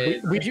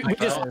mean, we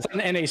just on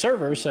an NA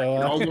server, so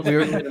Almost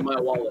in my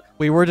wallet.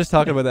 We were just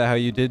talking about that, how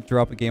you did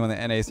drop a game on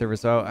the NA server.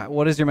 So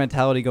what is your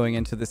mentality going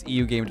into this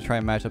EU game to try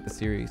and match up the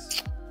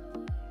series?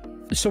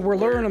 so we're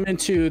luring them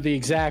into the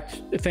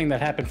exact thing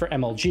that happened for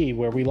MLG,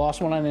 where we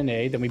lost one on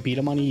NA, then we beat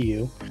them on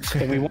EU,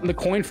 then we won the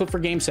coin flip for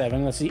Game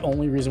 7. That's the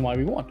only reason why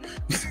we won.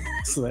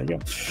 So there you go.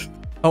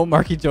 Oh,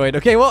 Marky joined.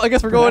 Okay, well, I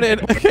guess we're going in.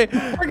 Okay.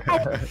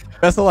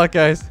 Best of luck,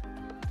 guys.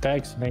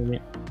 Thanks.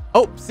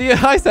 Oh, see ya.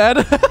 Hi, Sad.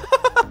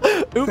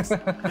 Oops.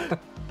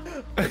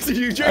 I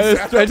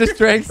just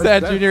drank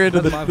Sad Junior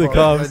into the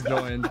comms. I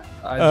joined.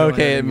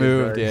 Okay, it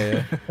moved.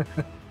 Yeah.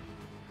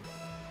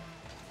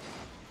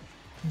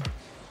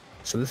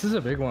 So this is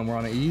a big one. We're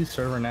on an EU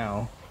server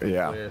now.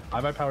 Yeah. With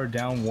iBuyPower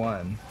down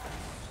 1.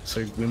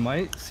 So we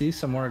might see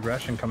some more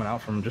aggression coming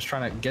out from just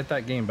trying to get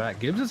that game back.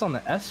 Gibbs is on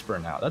the Esper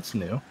now. That's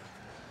new.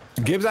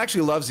 Gibbs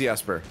actually loves the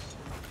Esper.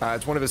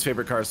 It's one of his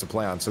favorite cars to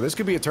play on, so this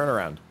could be a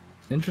turnaround.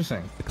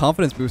 Interesting. The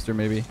confidence booster,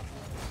 maybe.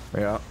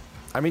 Yeah.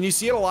 I mean, you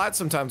see it a lot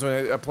sometimes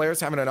when a player's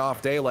having an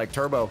off day like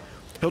Turbo.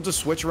 He'll just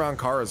switch around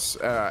cars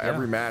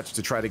every match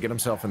to try to get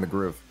himself in the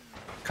groove.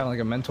 Kind of like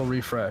a mental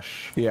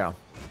refresh. Yeah.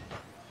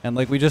 And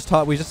like we just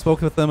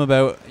spoke with them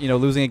about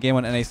losing a game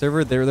on NA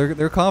server.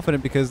 They're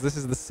confident because this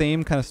is the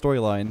same kind of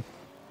storyline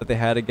that they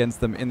had against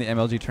them in the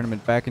MLG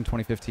tournament back in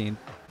 2015.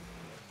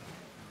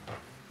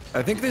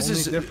 I think this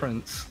is the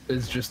difference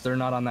is just they're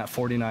not on that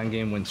 49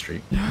 game win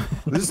streak.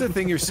 This is the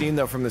thing you're seeing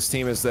though from this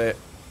team is that,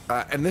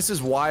 and this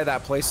is why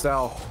that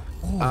playstyle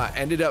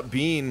ended up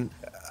being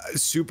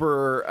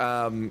super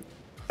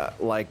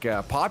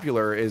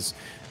popular is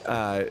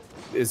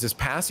this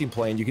passing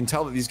play, and you can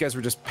tell that these guys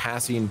were just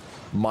passing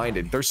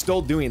minded. They're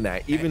still doing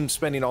that, even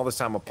spending all this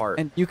time apart.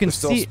 And you can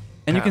see,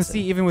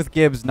 even with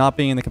Gibbs not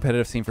being in the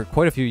competitive scene for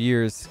quite a few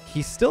years,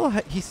 he still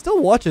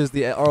watches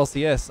the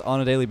RLCS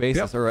on a daily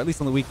basis, or at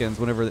least on the weekends,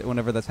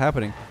 whenever that's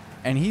happening.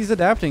 And he's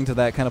adapting to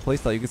that kind of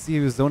playstyle. You can see he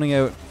was zoning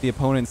out the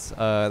opponents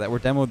that were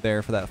demoed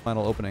there for that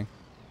final opening.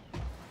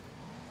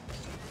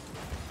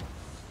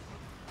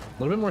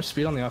 A little bit more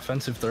speed on the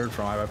offensive third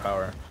from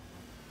iBuyPower.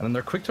 And then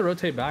they're quick to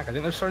rotate back. I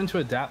think they're starting to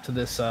adapt to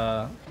this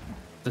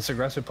this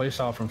aggressive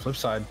playstyle from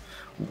Flipside.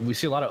 We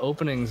see a lot of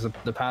openings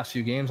the past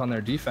few games on their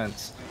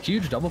defense.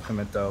 Huge double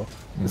commit though.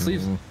 This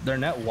leaves their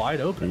net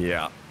wide open.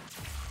 Yeah.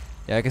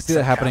 Yeah, I can see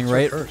that happening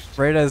right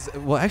as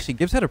well. Actually,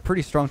 Gibbs had a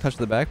pretty strong touch to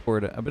the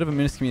backboard, a bit of a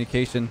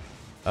miscommunication,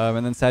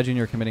 and then Sad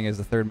Jr. committing as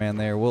the third man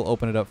there. We'll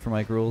open it up for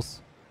Mike Rules.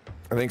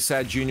 I think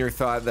Sad Jr.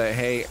 thought that,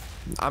 hey,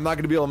 I'm not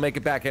going to be able to make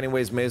it back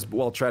anyways. May as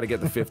well try to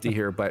get the 50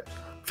 here, but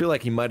I feel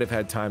like he might have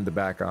had time to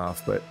back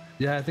off. But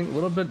yeah, I think a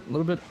little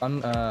bit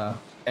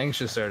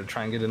anxious there to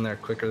try and get in there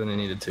quicker than he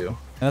needed to. And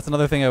that's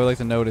another thing I would like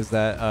to note is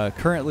that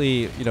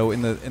currently, you know,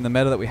 in the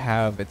meta that we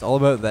have, it's all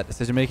about that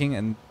decision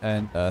making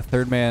and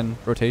third man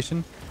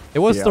rotation. It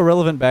was still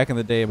relevant back in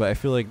the day, but I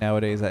feel like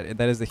nowadays that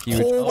is the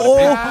huge.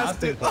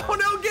 Oh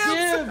no,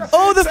 Gibbs!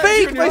 Oh, the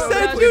fake by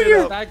Sad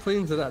Jr. That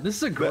cleans it up. This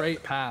is a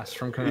great pass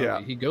from Konobi.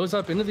 Yeah. He goes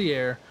up into the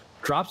air,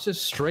 drops it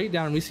straight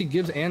down. We see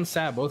Gibbs and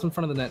Sad both in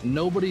front of the net.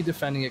 Nobody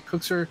defending it.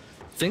 Cookser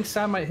thinks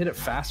Sad might hit it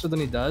faster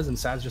than he does, and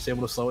Sad's just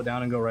able to slow it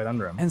down and go right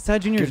under him. And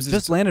Sad Jr.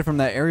 just landed from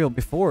that aerial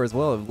before as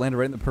well. It landed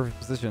right in the perfect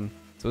position.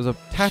 So it was a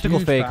tactical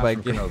fake by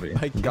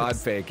Gibbs. God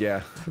fake,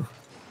 yeah.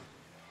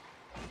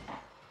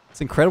 It's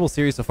an incredible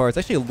series so far. It's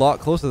actually a lot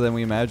closer than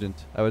we imagined,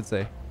 I would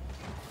say.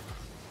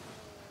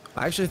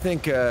 I actually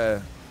think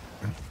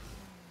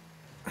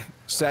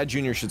Sad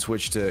Jr. should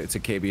switch to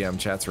KBM.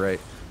 Chat's right.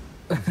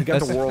 He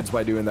got the worlds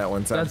by doing that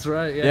one time. That's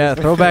right. Yeah, yeah,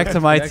 throwback to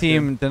my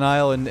team,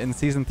 Denial, in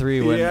Season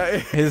 3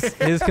 when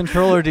his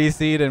controller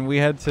DC'd and we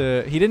had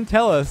to... He didn't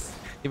tell us.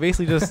 He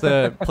basically just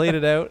played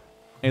it out.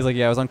 And he's like,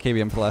 yeah, I was on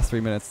KBM for the last 3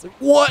 minutes. Like,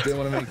 what? Didn't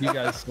want to make you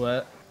guys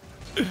sweat.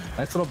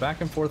 Nice little back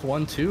and forth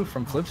 1-2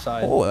 from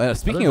Flipside. Oh,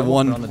 speaking of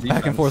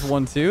back and forth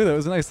 1-2, that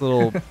was a nice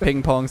little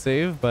ping pong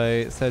save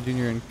by Sad Jr.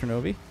 and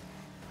Kronovi.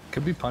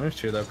 Could be punished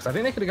here though, because I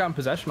think they could have gotten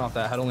possession off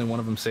that had only one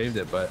of them saved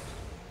it, but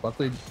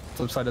luckily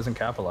Flipside doesn't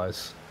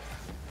capitalize.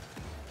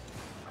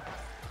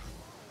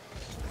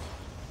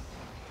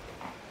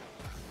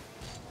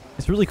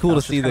 It's really cool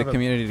to see the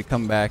community to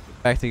come back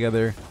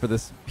together for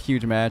this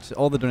huge match.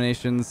 All the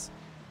donations.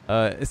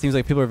 It seems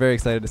like people are very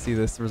excited to see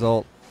this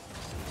result.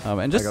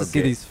 And just to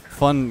see these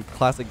fun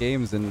classic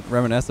games and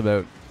reminisce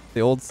about the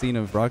old scene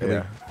of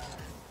Rocket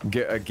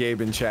League.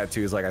 Gabe in chat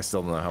too is like, I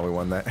still don't know how we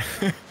won that.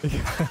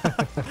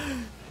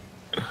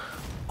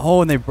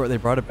 Oh, and they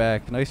brought it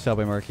back. Nice job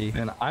by Marky.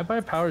 And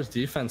iBuyPower's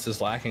defense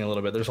is lacking a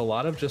little bit. There's a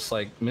lot of just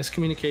like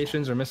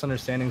miscommunications or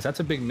misunderstandings. That's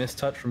a big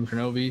mistouch from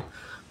Kronovi.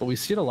 But we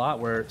see it a lot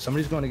where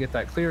somebody's going to get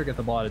that clear, get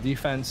the ball out of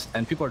defense,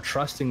 and people are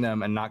trusting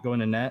them and not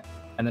going to net.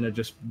 And then it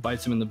just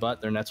bites them in the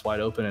butt. Their net's wide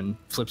open, and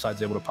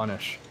Flipside's able to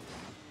punish.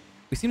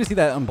 We seem to see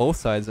that on both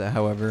sides,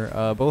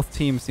 however. Both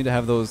teams seem to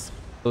have those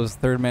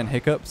third-man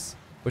hiccups,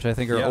 which I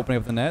think are opening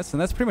up the nets.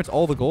 And that's pretty much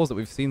all the goals that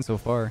we've seen so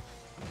far.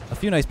 A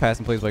few nice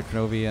passing plays by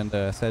Kronovi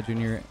and Sad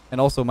Jr.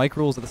 And also Mike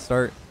Rules at the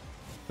start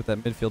with that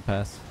midfield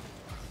pass.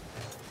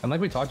 And like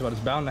we talked about,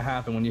 it's bound to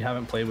happen when you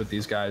haven't played with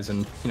these guys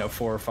in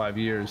 4 or 5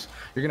 years.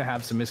 You're going to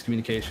have some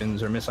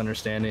miscommunications or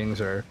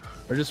misunderstandings or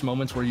just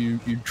moments where you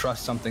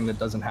trust something that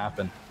doesn't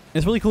happen.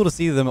 It's really cool to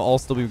see them all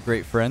still be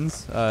great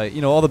friends.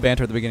 All the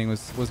banter at the beginning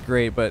was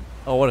great, but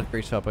oh, what a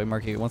great shot by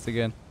Marky once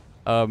again.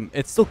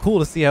 It's still cool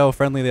to see how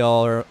friendly they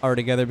all are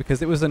together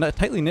because it was a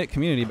tightly knit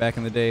community back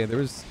in the day. I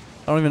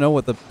don't even know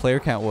what the player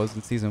count was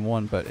in Season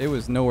 1, but it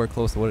was nowhere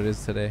close to what it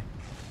is today.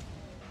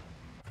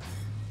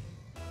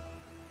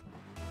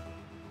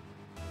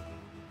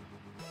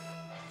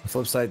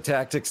 Flipside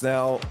Tactics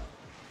now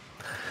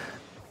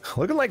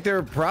looking like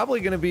they're probably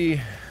going to be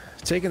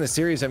taking the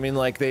series. I mean,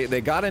 like they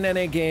got an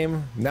NA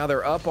game. Now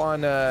they're up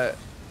on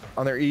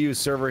their EU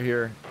server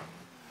here.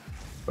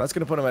 That's going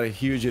to put them at a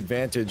huge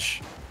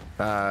advantage.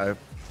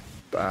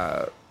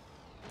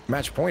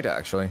 Match point,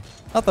 actually.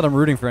 Not that I'm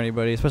rooting for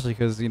anybody, especially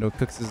because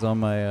Cooks is on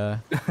my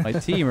my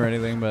team or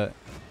anything, but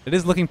it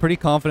is looking pretty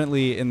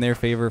confidently in their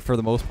favor for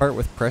the most part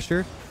with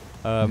pressure.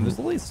 There's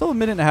only still a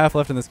minute and a half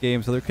left in this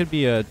game, so there could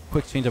be a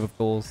quick change-up of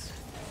goals.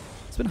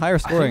 It's been higher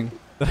scoring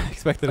than I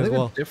expected as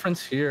well. The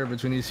difference here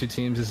between these two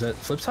teams is that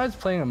Flipside's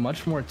playing a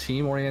much more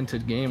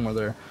team-oriented game where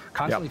they're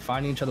constantly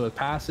finding each other with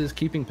passes,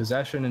 keeping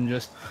possession, and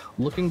just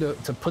looking to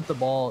put the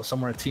ball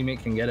somewhere a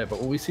teammate can get it. But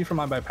what we see from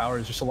iBuyPower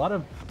is just a lot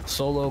of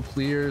solo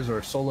clears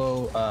or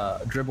solo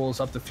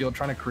dribbles up the field,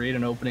 trying to create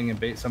an opening and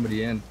bait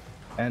somebody in.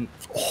 And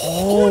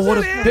what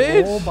a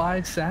pitch! Goal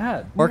by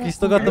Sad. Marky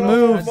still got the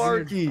move.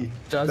 Marky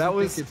doesn't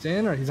think it's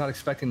in, or he's not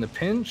expecting the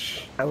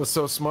pinch. That was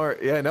so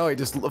smart. Yeah, no, he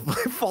just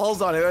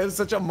falls on it. It was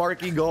such a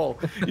Marky goal.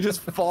 You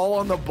just fall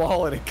on the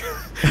ball and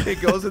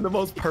it goes in the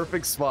most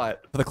perfect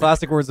spot. For the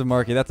classic words of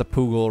Marky, that's a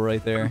poo goal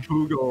right there.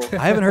 Poo goal.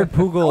 I haven't heard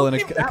poo goal in a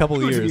couple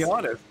of years. To be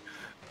honest.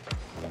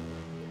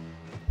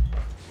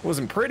 It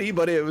wasn't pretty,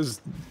 but it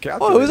was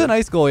calculated. Oh, it was a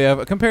nice goal, yeah.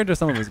 But compared to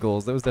some of his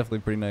goals, that was definitely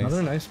pretty nice.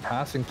 Another nice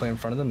passing play in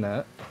front of the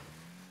net.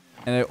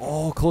 And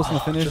close in the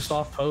finish. Just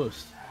off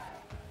post.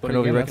 But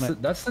again,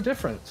 that's the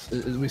difference.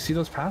 We see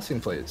those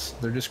passing plays.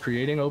 They're just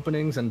creating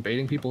openings and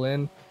baiting people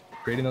in,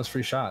 creating those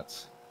free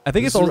shots. I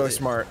think This it's is all really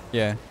smart.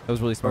 Yeah, that was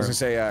really I was smart. gonna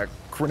say,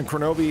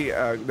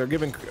 Kronovi, they're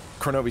giving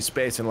Kronovi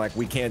space, and like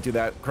we can't do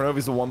that.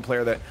 Kronovi's the one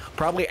player that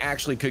probably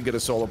actually could get a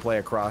solo play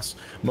across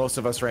most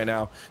of us right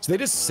now. So they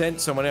just sent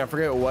someone in, I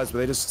forget who it was, but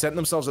they just sent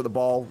themselves at the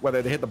ball.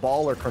 Whether they hit the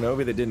ball or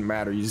Kronovi, that didn't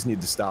matter. You just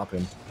need to stop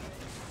him.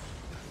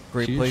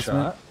 Great Huge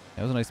placement. shot.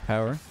 That was a nice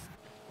power.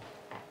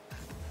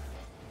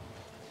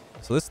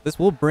 So this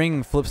will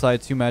bring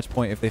Flipside to match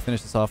point if they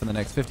finish this off in the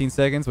next 15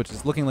 seconds, which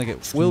is looking like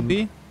it will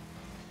be.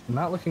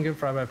 Not looking good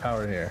for I by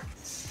power here.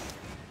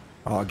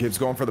 Oh, Gibbs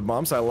going for the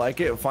bumps. I like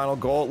it. Final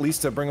goal, at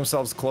least to bring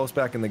themselves close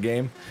back in the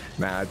game.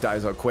 Nah, it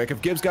dies out quick.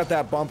 If Gibbs got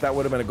that bump, that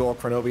would have been a goal.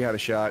 Kronovi had a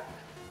shot.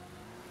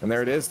 And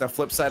there it is. Now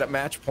Flipside at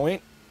match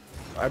point,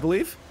 I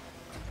believe.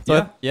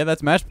 So yeah,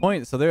 that's match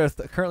point. So they're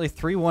currently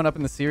 3-1 up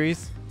in the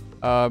series.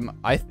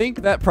 I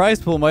think that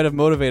prize pool might have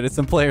motivated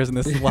some players in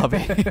this lobby.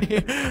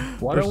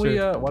 Why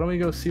don't we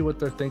go see what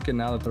they're thinking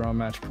now that they're on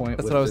match point?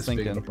 That's with what I was this big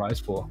thinking. of a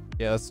prize pool.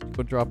 Yeah, let's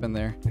go drop in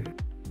there.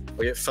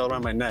 Well, it fell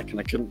around my neck and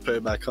I couldn't put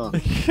it back on.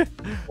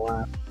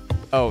 Wow.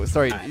 Oh,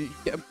 sorry.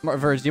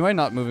 Verge, do you mind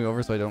not moving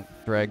over so I don't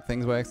drag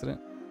things by accident?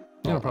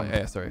 No problem.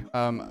 Yeah, sorry.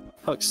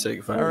 Fuck's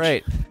sake, Verge. All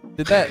right.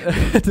 Did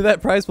that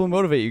prize pool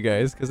motivate you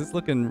guys? Because it's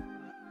looking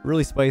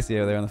really spicy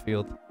out there on the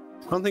field.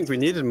 I don't think we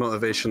needed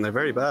motivation. They're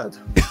very bad.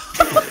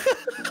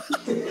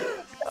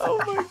 Oh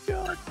my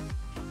god.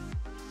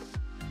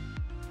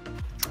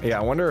 Yeah,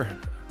 I wonder.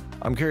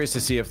 I'm curious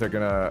to see if they're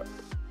gonna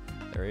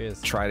There he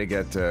is. try to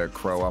get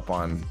Crow up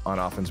on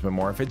offense a bit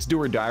more. If it's do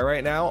or die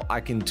right now, I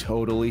can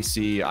totally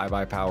see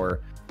iBuyPower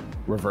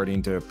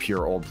reverting to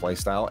pure old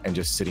playstyle and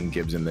just sitting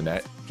Gibbs in the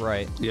net.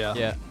 Right. Yeah.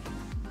 Yeah.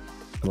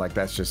 Like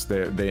that's just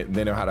they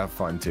know how to have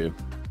fun too.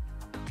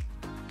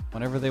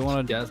 Whenever they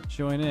want to Yeah.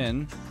 join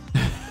in.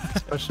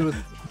 Especially with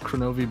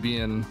Kronovi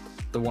being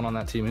the one on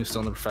that team who's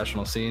still in the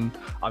professional scene.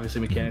 Obviously,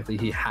 mechanically,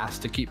 he has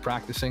to keep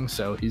practicing,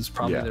 so he's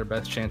probably their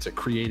best chance at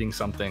creating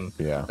something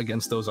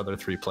against those other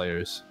three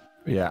players.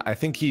 Yeah, I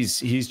think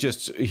he's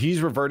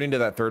reverting to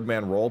that third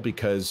man role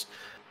because,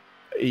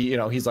 you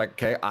know, he's like,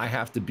 okay, I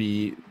have to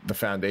be the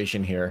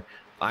foundation here.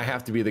 I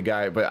have to be the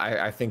guy, but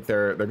I think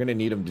they're going to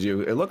need him to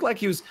do. It looked like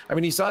he was. I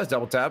mean, he saw his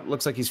double tap.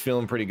 Looks like he's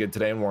feeling pretty good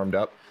today and warmed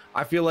up.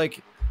 I feel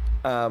like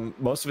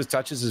most of his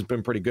touches has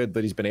been pretty good,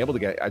 but he's been able to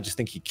get. I just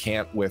think he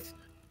can't with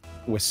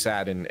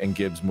Sad and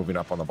Gibbs moving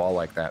up on the ball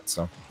like that.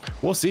 So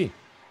we'll see.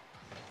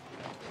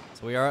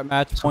 So we are at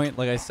match point.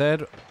 Like I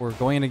said, we're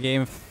going into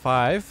game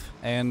 5,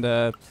 and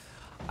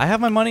I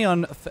have my money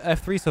on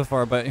F3 so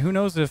far, but who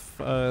knows if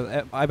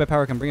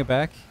iBuyPower can bring it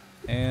back.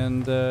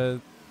 And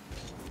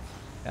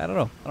I don't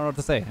know. I don't know what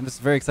to say. I'm just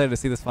very excited to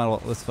see this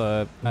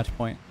match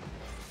point.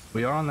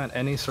 We are on that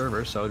NA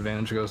server, so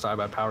advantage goes to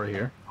iBuyPower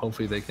here.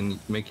 Hopefully they can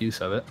make use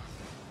of it.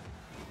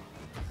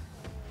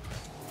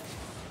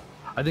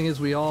 I think as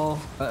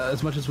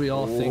much as we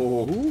all think,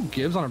 ooh,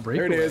 Gibbs on a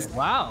breakaway. There it is.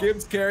 Wow.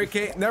 Gibbs carry.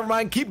 Never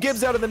mind. Keep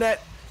Gibbs out of the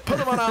net. Put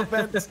him on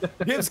offense.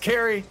 Gibbs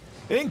carry.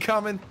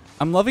 Incoming.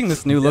 I'm loving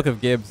this new look of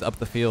Gibbs up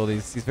the field.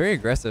 He's very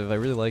aggressive. I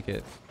really like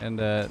it. And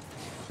the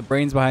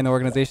brains behind the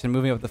organization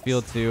moving up the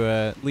field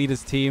to lead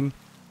his team.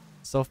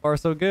 So far,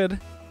 so good.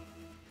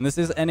 And this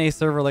is NA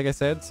server, like I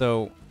said,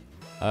 so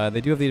they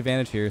do have the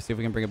advantage here. See if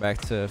we can bring it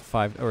back to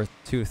 5 or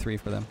 2-3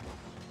 for them.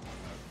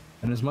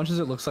 And as much as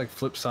it looks like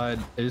Flipside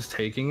is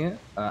taking it,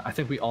 I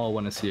think we all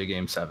want to see a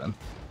game 7.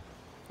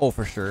 Oh,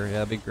 for sure. Yeah,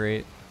 that'd be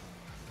great.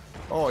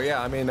 Oh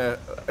yeah, I mean, it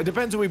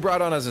depends who we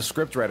brought on as a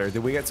script writer.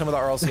 Did we get some of the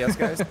RLCS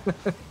guys?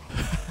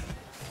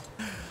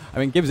 I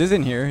mean, Gibbs is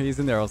in here. He's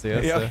in there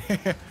LCS. Yeah.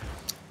 So.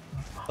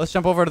 Let's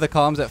jump over to the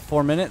comms at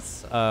 4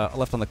 minutes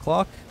left on the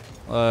clock.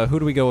 Who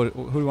do we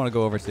want to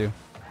go over to?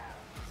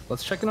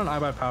 Let's check in on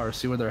iBuyPower,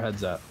 see where their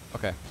head's at.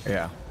 Okay.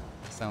 Yeah.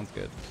 Sounds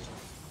good.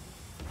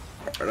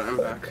 All right, I'm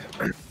back.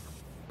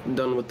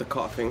 Done with the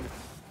coughing.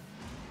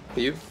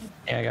 You?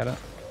 Yeah, I got it.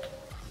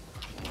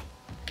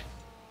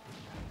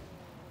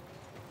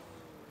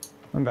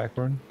 I'm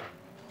backward.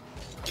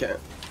 Okay.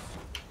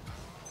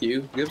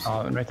 You, Gibbs?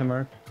 Right the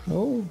mark.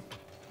 Oh.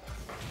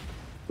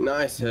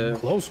 Nice.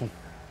 Close one.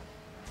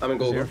 I'm in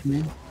gold. Zero for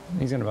me.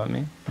 He's gonna butt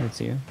me. I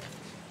see you.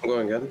 I'm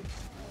going again.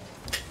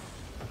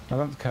 How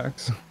about the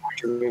cocks?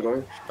 I'm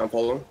going. I'm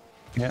following.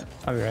 Yeah,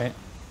 I'll be right.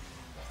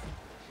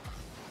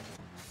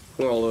 I'm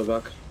going all the way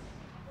back.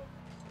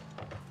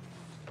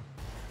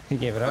 He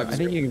gave it up. I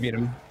think you can beat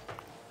him.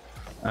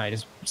 He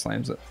just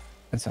slams it.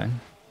 That's fine.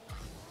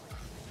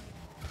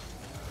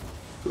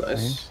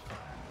 Nice.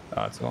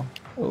 Oh, it's cool.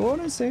 Oh,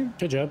 nice save.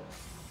 Good job.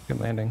 Good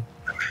landing.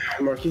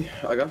 Marky,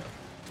 I got.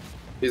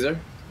 He's there.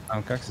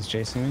 Oh, Cox is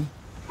chasing me.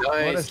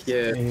 Nice.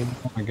 Yeah.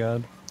 Oh my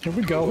god. Here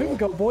we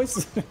go,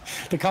 boys.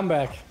 The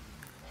comeback.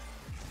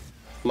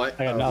 I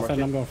I got nothing.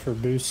 Marky. I'm going for a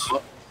boost.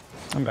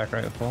 I'm back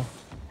right with full.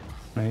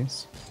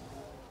 Nice.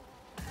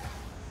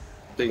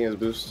 Taking his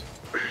boost.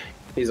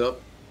 He's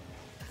up.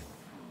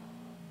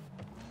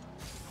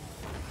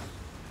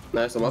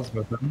 Nice, I'm up. That's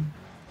both of them.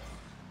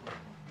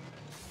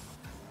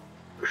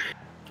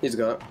 He's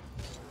got.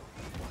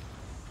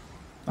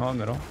 Oh,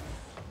 middle.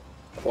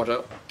 Watch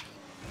out.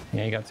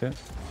 Yeah, you got to it.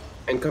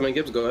 Incoming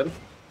Gibbs, go ahead.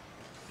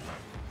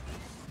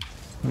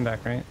 I'm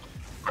back, right?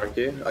 Thank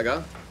you. I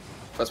got.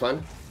 That's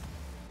fine.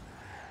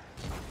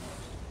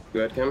 Go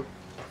ahead, Kim.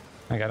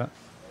 I got it.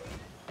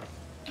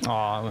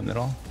 Aw, I went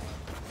middle.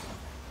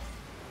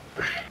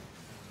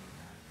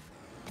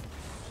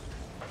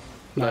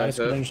 Nice,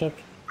 good intercept.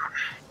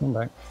 I'm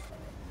back.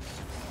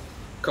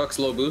 Cox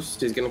low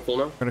boost. He's getting full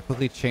now. We're gonna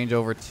quickly change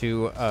over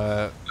to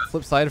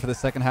flip side for the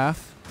second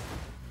half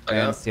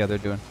and see how they're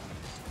doing.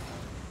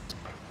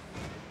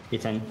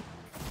 It's in.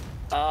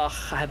 Oh,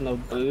 I had no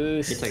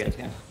boost. It's okay,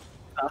 yeah.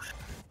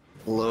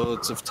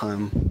 Loads of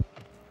time.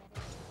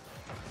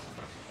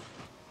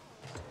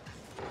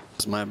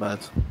 It's my bad.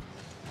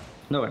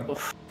 No way.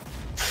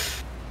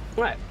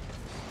 Right,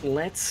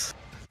 let's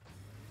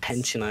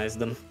pensionize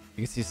them.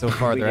 You can see so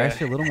far they're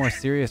actually a little more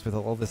serious with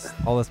all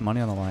this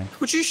money on the line.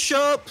 Would you shut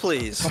up,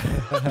 please?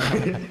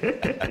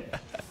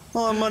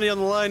 Oh, money on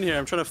the line here.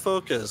 I'm trying to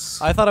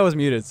focus. I thought I was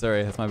muted.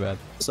 Sorry, that's my bad.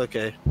 It's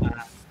okay.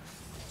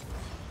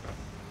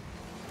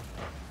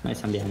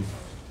 Nice, I'm behind.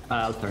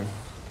 I'll turn.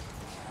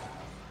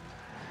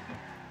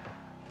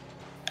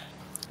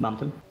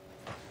 Bumped him.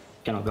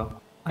 Cannot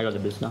go. I got the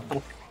boost now.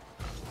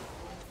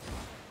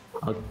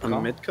 I'll I'm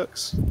go. mid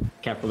cooks.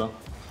 Careful though.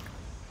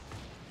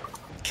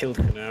 Killed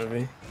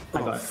Nervy. I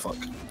got Oh, it. fuck.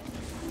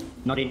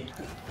 Not in.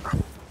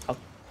 Oh,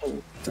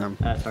 Damn.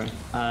 Sorry.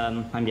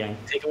 I'm behind.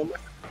 take it one more.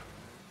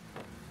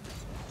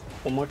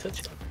 One more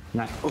touch.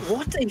 Nice.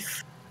 What a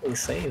f***ing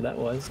save that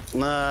was.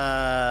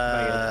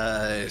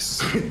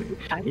 Nice.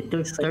 It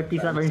took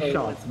 37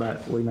 shots,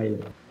 but we made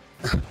it.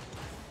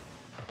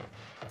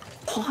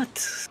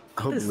 What?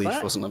 I hope What is Leaf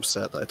that? wasn't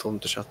upset that I told him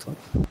to shut up.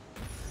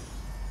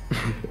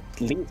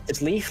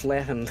 It's Leaf,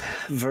 Leth, and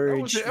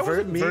Verge. That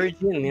wasn't me.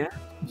 Virgin, yeah?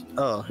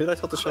 Oh, who did I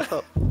tell to shut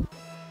up?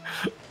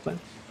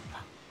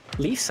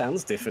 Leaf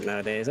sounds different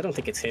nowadays. I don't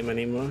think it's him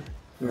anymore.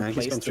 Yeah, he's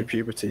Replaced gone through him.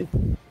 puberty.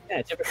 Yeah,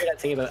 did you ever hear that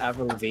thing about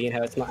Avril Lavigne,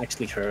 how it's not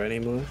actually her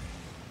anymore?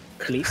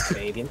 Leaf's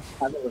Canadian.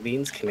 Avril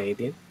Lavigne's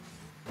Canadian.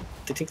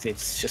 They think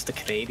it's just a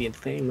Canadian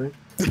thing, man.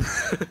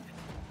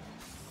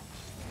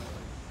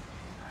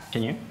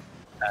 Can you?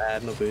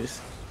 No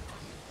boost.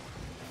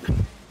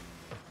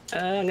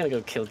 I'm gonna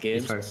go kill It's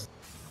Gibbs. first.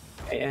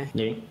 Yeah,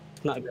 Leaving.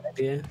 not a good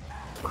idea.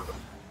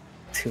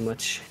 Too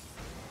much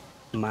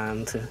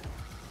man to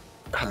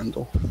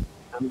Handle.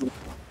 handle.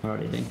 Where are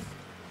they doing?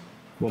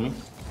 Woman.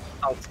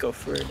 I'll go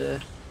for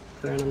the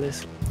turn on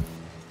this.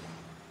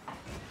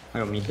 I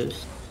got me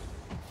boost.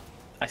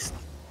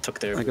 Took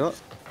their I got.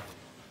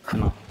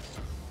 I'm up.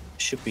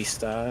 should be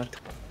starved.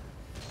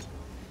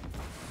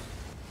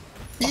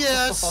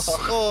 Yes!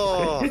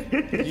 Oh,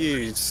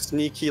 you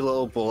sneaky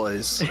little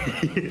boys.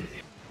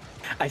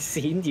 I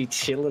seen you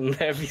chilling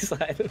there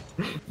beside him.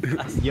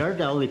 You're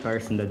the only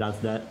person that does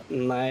that.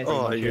 Nice.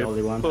 Oh, the you're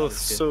only one. both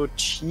so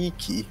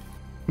cheeky.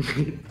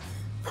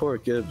 Poor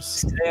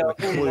Gibbs.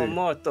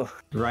 Moto.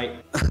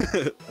 Right.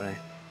 Right.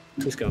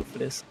 Who's going for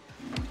this?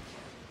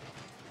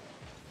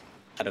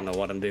 I don't know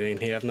what I'm doing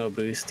here. I have no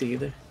boost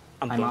either.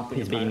 I'm up. bumping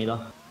He's beating me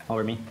though.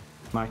 Over me.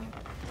 Mark.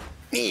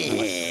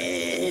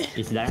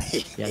 He's there.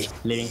 Yes.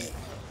 Leaving.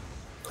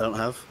 I don't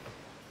have.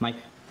 Mike.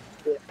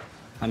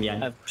 I'm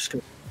behind. I've just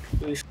got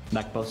boost.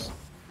 Back post.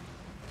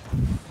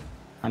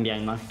 I'm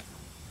behind, Mark.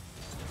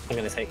 I'm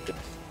gonna take the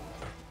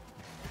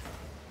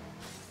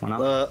One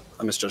up.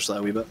 I misjudged that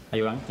a wee bit. Are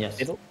you on? Yes.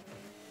 middle.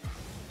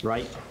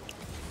 Right.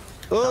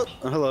 Oh,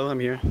 hello, I'm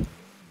here.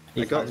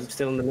 I got. I'm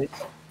still in the mid.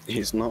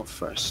 He's not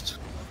first.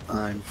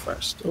 I'm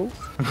first. Oh.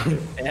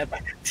 Yeah,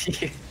 back to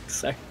you.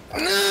 Sorry.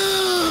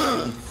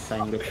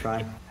 Saying good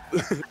try.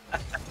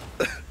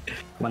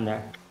 One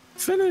there.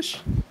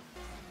 Finish.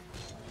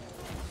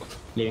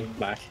 Leaving.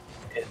 Back.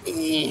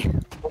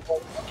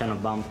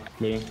 Cannot bump.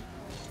 Leaving.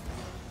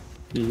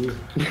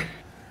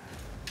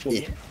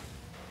 Yeah.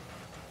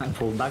 I'm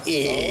full back.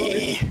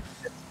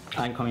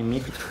 I'm coming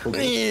mid. Full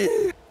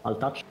back. I'll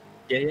touch.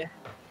 Yeah.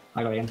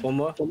 I go again. One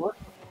more.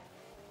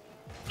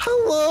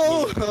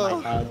 Hello! My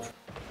Oh, bad.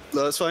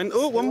 no, that's fine.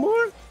 Oh, one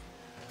more.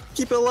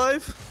 Keep it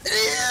alive.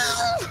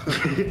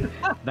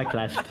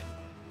 Backlash.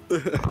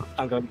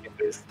 I'm going to get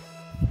this.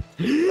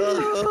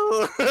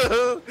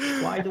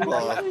 Why do we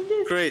Oh, do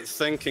this? great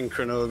thinking,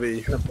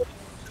 Kronobi.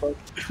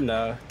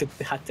 No, they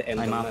had to end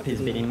I'm on up. that, He's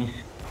didn't beating me.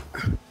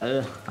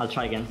 I'll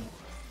try again.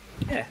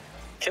 they? Yeah.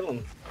 Kill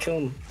him.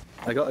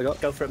 I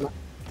got. Go for it, man.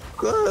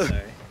 Ah,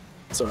 Sorry.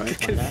 it's alright.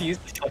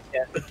 Confused.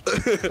 Yeah.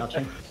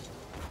 Touching.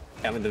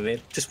 I'm in the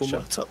mid. Just one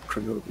more. Shut up,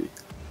 Kronobi.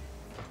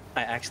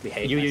 I actually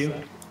hate You.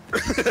 myself.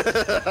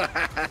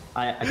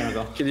 I cannot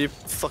go. Can you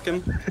fuck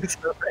him? It's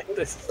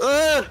horrendous.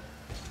 Ah!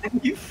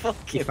 You He's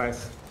fucking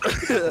first.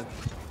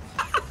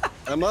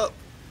 I'm up.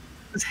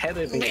 his head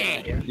isn't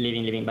here.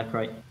 Leaving back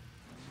right.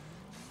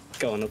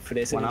 Going up for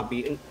this and One I'm up.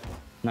 beating.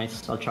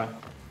 Nice. I'll try.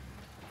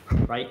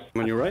 Right.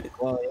 When you're right.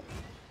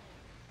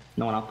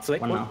 No one up.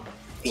 Select One one. now.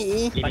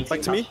 Leaving.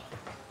 Back to me.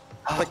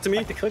 Back to me.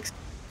 Back to clicks.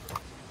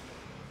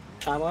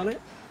 I'm on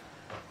it.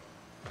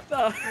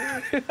 Oh.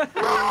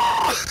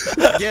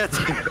 Get.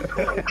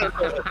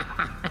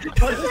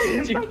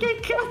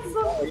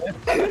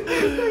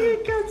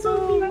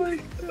 Oh my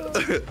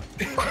god.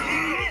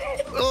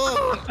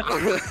 Oh.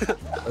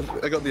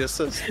 I got the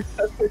assist.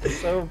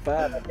 So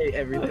bad. I hate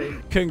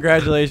everything.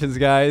 Congratulations,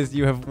 guys.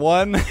 You have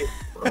won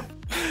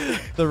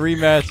the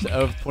rematch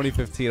of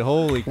 2015.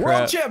 Holy crap.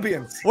 World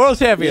champions. World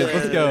champions.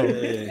 Let's go.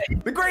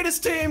 The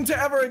greatest team to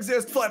ever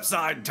exist.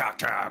 Flipside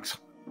Tactics.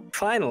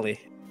 Finally.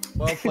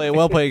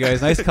 Well played,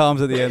 guys. Nice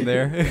comms at the end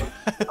there.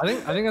 I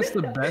think that's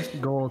the best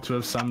goal to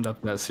have summed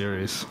up that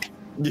series.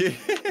 Yeah.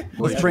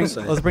 Let's bring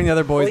the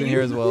other boys in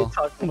here as well.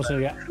 Almost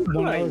got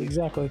 1 hour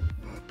exactly.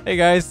 Hey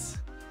guys.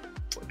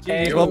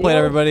 Hey, Well played,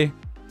 everybody.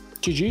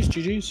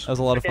 GG's. That was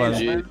a lot of fun.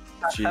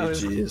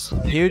 GG's.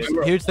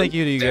 Huge thank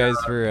you to you guys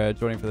for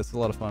joining for this. It was a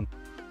lot of fun.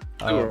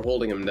 We were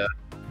holding him down.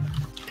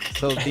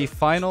 So the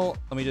final,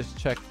 let me just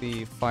check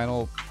the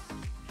final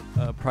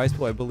prize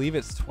pool. I believe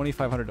it's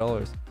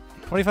 $2,500.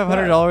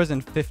 $2,500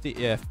 and 50.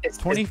 Yeah, Is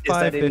that in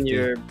 25.50.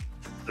 your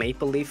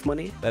Maple Leaf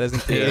money? That is in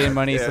Canadian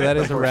money, so that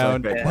is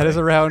around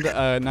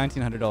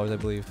 $1,900, I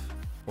believe,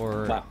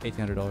 or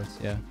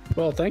 $1,800. Yeah.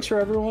 Well, thanks for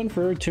everyone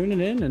for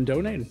tuning in and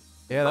donating.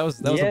 Yeah, that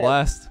was a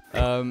blast.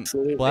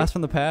 Blast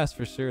from the past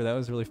for sure. That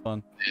was really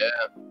fun.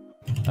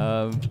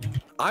 Yeah.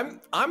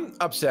 I'm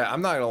upset.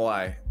 I'm not gonna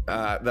lie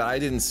that I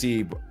didn't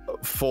see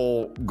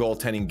full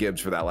goaltending Gibbs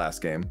for that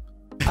last game.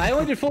 I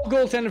only did full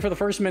goaltending for the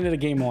first minute of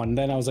game 1.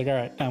 Then I was like, all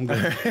right, I'm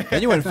good.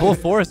 Then you went full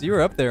force. You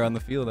were up there on the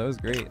field. That was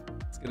great.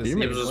 It's good to see.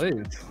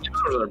 You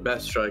You. was our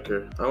best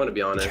striker. I want to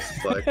be honest.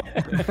 Like,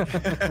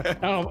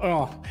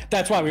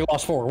 That's why we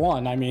lost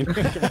 4-1. I mean,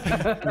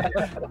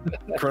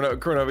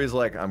 Kronovi's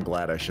like, I'm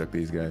glad I shook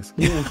these guys.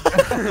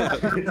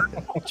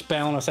 just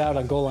bailing us out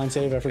on goal line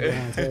save after goal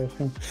line save.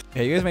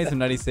 Yeah, you guys made some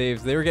nutty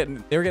saves. They were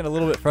getting a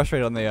little bit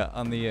frustrated on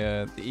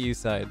the EU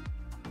side,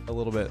 a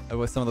little bit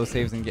with some of those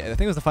saves. And I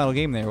think it was the final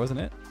game there, wasn't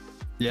it?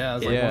 Yeah, it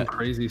was like one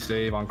crazy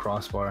save on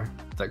crossbar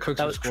that Cooks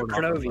That was scored.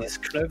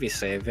 Kronovi's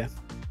save, yeah.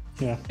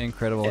 Yeah.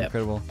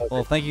 Incredible.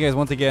 Well, thank you guys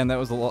once again. That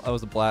was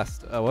a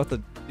blast. We'll have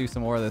to do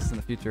some more of this in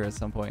the future at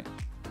some point.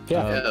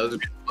 Yeah, that was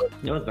good.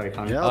 It was very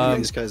fun. Yeah, I'll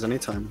these guys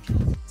anytime.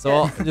 So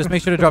I'll just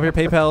make sure to drop your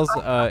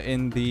PayPals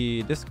in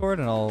the Discord,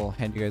 and I'll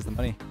hand you guys the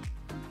money.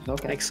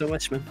 Okay. Thanks so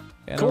much, man.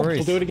 Yeah, cool. no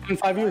worries. We'll do it again in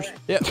 5 years.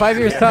 Yeah, 5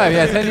 years time.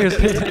 Yeah, 10 years.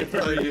 10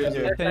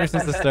 years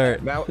since the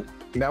start. Now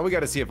we got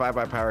to see if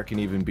iBuyPower can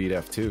even beat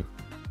F2.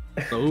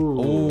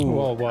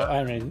 Oh, well,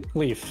 I mean,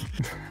 Leaf,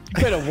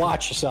 you better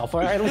watch yourself, all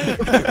right?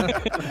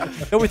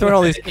 Don't be throwing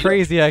all these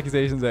crazy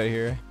accusations out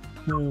here.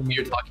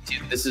 You're talking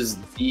to. This is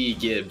the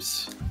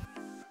Gibbs.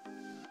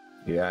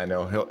 Yeah, I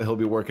know. He'll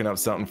be working up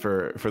something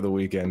for the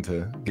weekend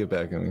to get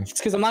back at me. It's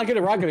because I'm not good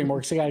at rocket anymore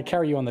because I got to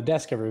carry you on the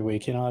desk every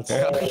week, you know? It's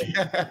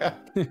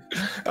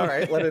All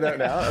right, let it out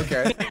now.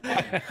 Okay.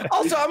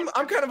 Also,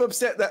 I'm kind of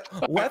upset that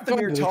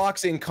Lethamyr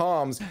talks in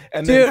comms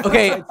and then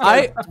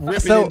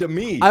ripping into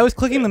me. I was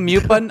clicking the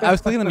mute button.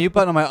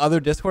 On my other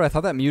Discord. I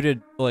thought that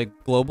muted like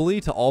globally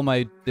to all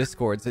my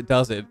Discords. It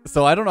doesn't.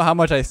 So I don't know how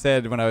much I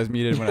said when I was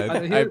muted.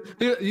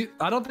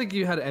 I don't think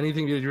you had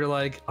anything to do. You're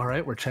like, all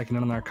right, we're checking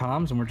in on our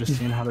comms and we're just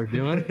seeing how they're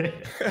doing.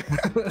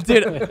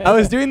 Dude, I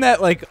was doing that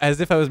like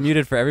as if I was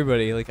muted for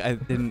everybody. Like I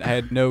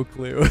had no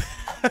clue.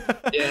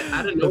 Yeah,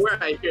 out of nowhere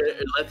I hear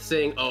Leth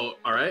saying, "Oh,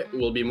 all right,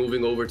 we'll be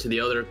moving over to the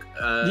other."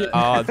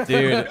 Oh,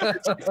 dude,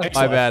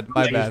 my bad.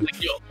 I'm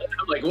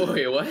like,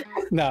 wait, what?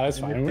 No, it's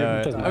fine.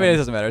 I mean, it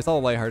doesn't matter. It's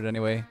all lighthearted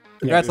anyway.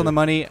 Congrats on the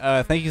money.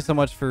 Thank you so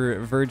much for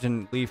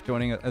Virgin Leaf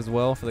joining as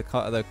well for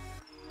the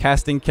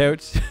casting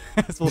couch,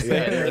 as we'll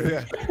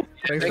say.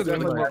 Thanks for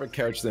doing more of a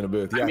couch than a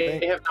booth. Yeah, I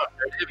may have not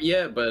heard it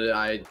yet, but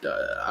I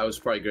was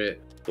probably great.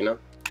 You know.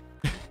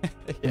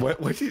 What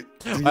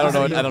I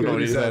don't know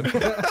what he said.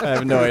 I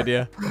have no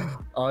idea.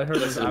 All I heard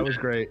was I was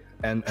great,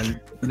 and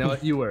you know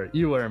what? You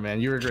were, man.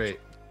 You were great.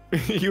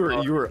 you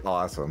were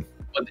awesome.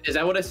 Is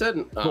that what I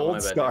said? Oh,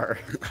 Gold star.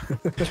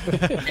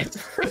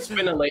 It's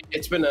been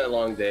a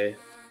long day.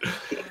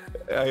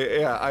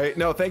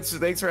 No, thanks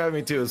for having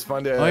me too. It was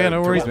fun to. Oh yeah,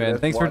 no worries, man.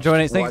 Thanks for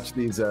joining. Watch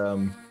these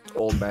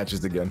old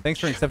matches again. Thanks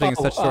for accepting in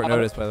such short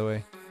notice, by the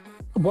way.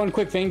 One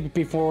quick thing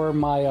before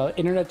my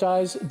internet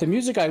dies. The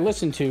music I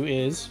listen to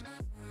is.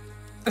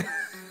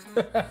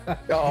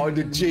 Oh,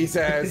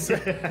 Jesus!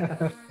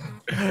 And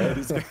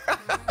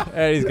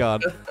he's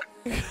gone.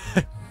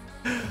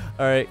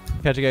 All right,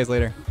 catch you guys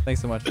later.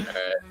 Thanks so much. All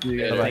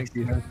right. Thank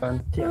you. Have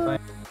fun. Yeah.